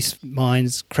 in the police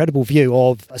minds, credible view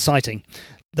of a sighting,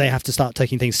 they have to start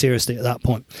taking things seriously at that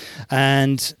point.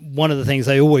 And one of the things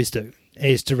they always do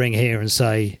is to ring here and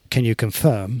say, can you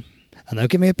confirm? And they'll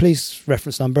give me a police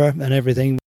reference number and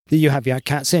everything that you have your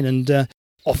cats in. And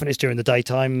often it's during the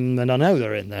daytime and I know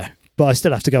they're in there. But I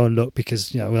still have to go and look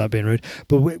because, you know, without being rude.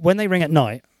 But when they ring at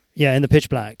night, yeah, in the pitch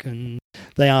black, and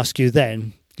they ask you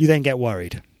then, you then get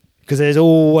worried. Because there's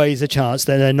always a chance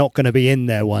that they're not going to be in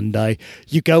there one day.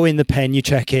 You go in the pen, you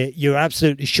check it, you're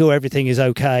absolutely sure everything is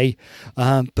okay.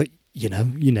 But, you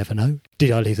know, you never know.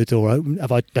 Did I leave the door open?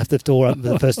 Have I left the door open for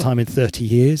the first time in 30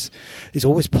 years? It's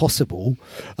always possible.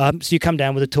 So you come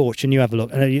down with a torch and you have a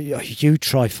look. And you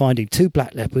try finding 2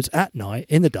 black leopards at night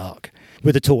in the dark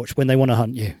with a torch when they want to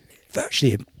hunt you.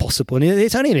 virtually impossible. And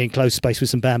it's only an enclosed space with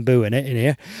some bamboo in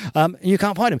here. You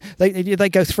can't find them. They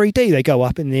go 3D. They go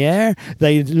up in the air.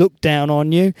 They look down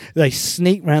on you. They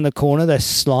sneak round the corner. They're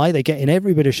sly. They get in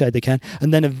every bit of shade they can.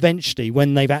 And then eventually,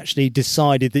 when they've actually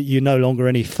decided that you're no longer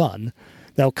any fun,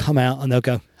 they'll come out and they'll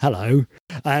go, hello,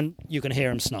 and you can hear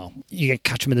them snarl. You can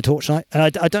catch them in the torchlight. And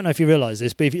I don't know if you realise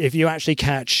this, but if you actually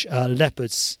catch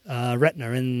leopard's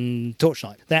retina in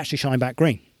torchlight, they actually shine back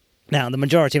green. Now, the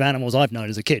majority of animals I've known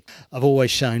as a kid have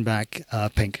always shown back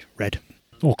pink, red.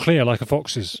 Or clear, like a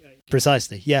fox's.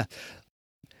 Precisely, yeah.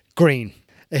 Green.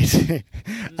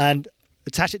 And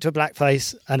attach it to a black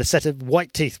face and a set of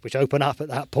white teeth which open up at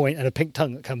that point and a pink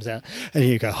tongue that comes out. And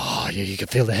you go, oh, you can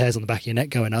feel the hairs on the back of your neck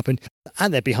going up. And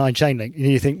they're behind chain link. And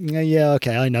you think, yeah,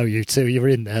 okay, I know you too. You're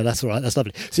in there. That's all right. That's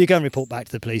lovely. So you go and report back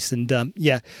to the police. And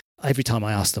every time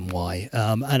I ask them why.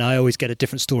 And I always get a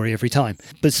different story every time.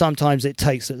 But sometimes it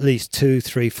takes at least 2,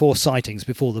 3, 4 sightings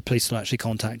before the police will actually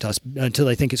contact us until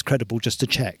they think it's credible just to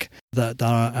check that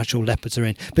our actual leopards are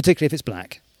in, particularly if it's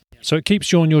black. So it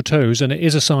keeps you on your toes, and it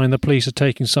is a sign the police are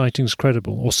taking sightings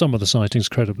credible, or some of the sightings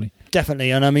credibly.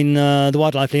 Definitely, and I mean, the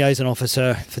wildlife liaison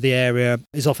officer for the area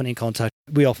is often in contact.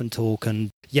 We often talk, and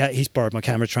he's borrowed my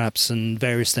camera traps and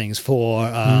various things for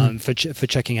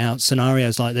checking out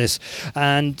scenarios like this.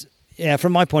 And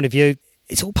from my point of view,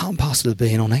 it's all part and parcel of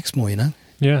being on Exmoor, you know?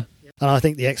 Yeah. And I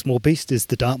think the Exmoor beast is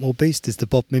the Dartmoor beast, is the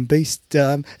Bodmin beast.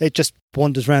 It just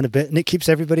wanders around a bit and it keeps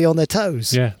everybody on their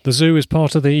toes. Yeah, the zoo is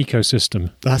part of the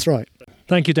ecosystem. That's right.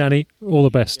 Thank you, Danny. All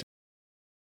the best.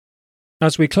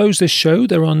 As we close this show,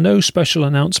 there are no special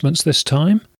announcements this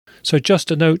time. So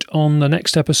just a note on the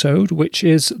next episode, which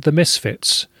is The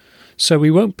Misfits. So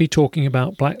we won't be talking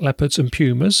about black leopards and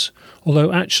pumas,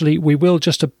 although actually we will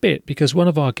just a bit because one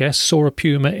of our guests saw a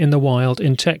puma in the wild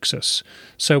in Texas.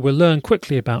 So we'll learn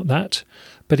quickly about that.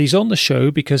 But he's on the show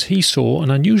because he saw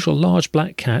an unusual large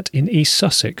black cat in East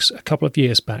Sussex a couple of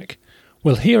years back.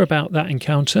 We'll hear about that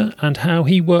encounter and how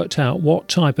he worked out what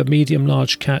type of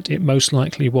medium-large cat it most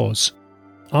likely was.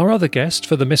 Our other guest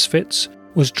for The Misfits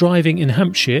was driving in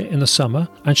Hampshire in the summer,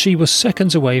 and she was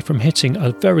seconds away from hitting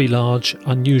a very large,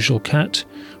 unusual cat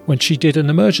when she did an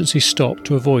emergency stop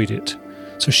to avoid it.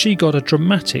 So she got a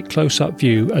dramatic close-up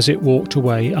view as it walked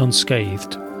away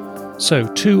unscathed. So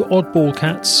 2 oddball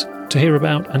cats to hear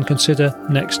about and consider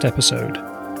next episode.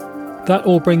 That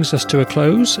all brings us to a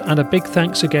close, and a big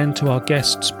thanks again to our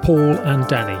guests Paul and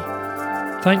Danny.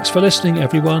 Thanks for listening,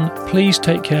 everyone. Please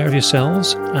take care of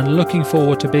yourselves, and looking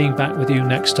forward to being back with you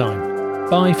next time.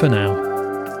 Bye for now.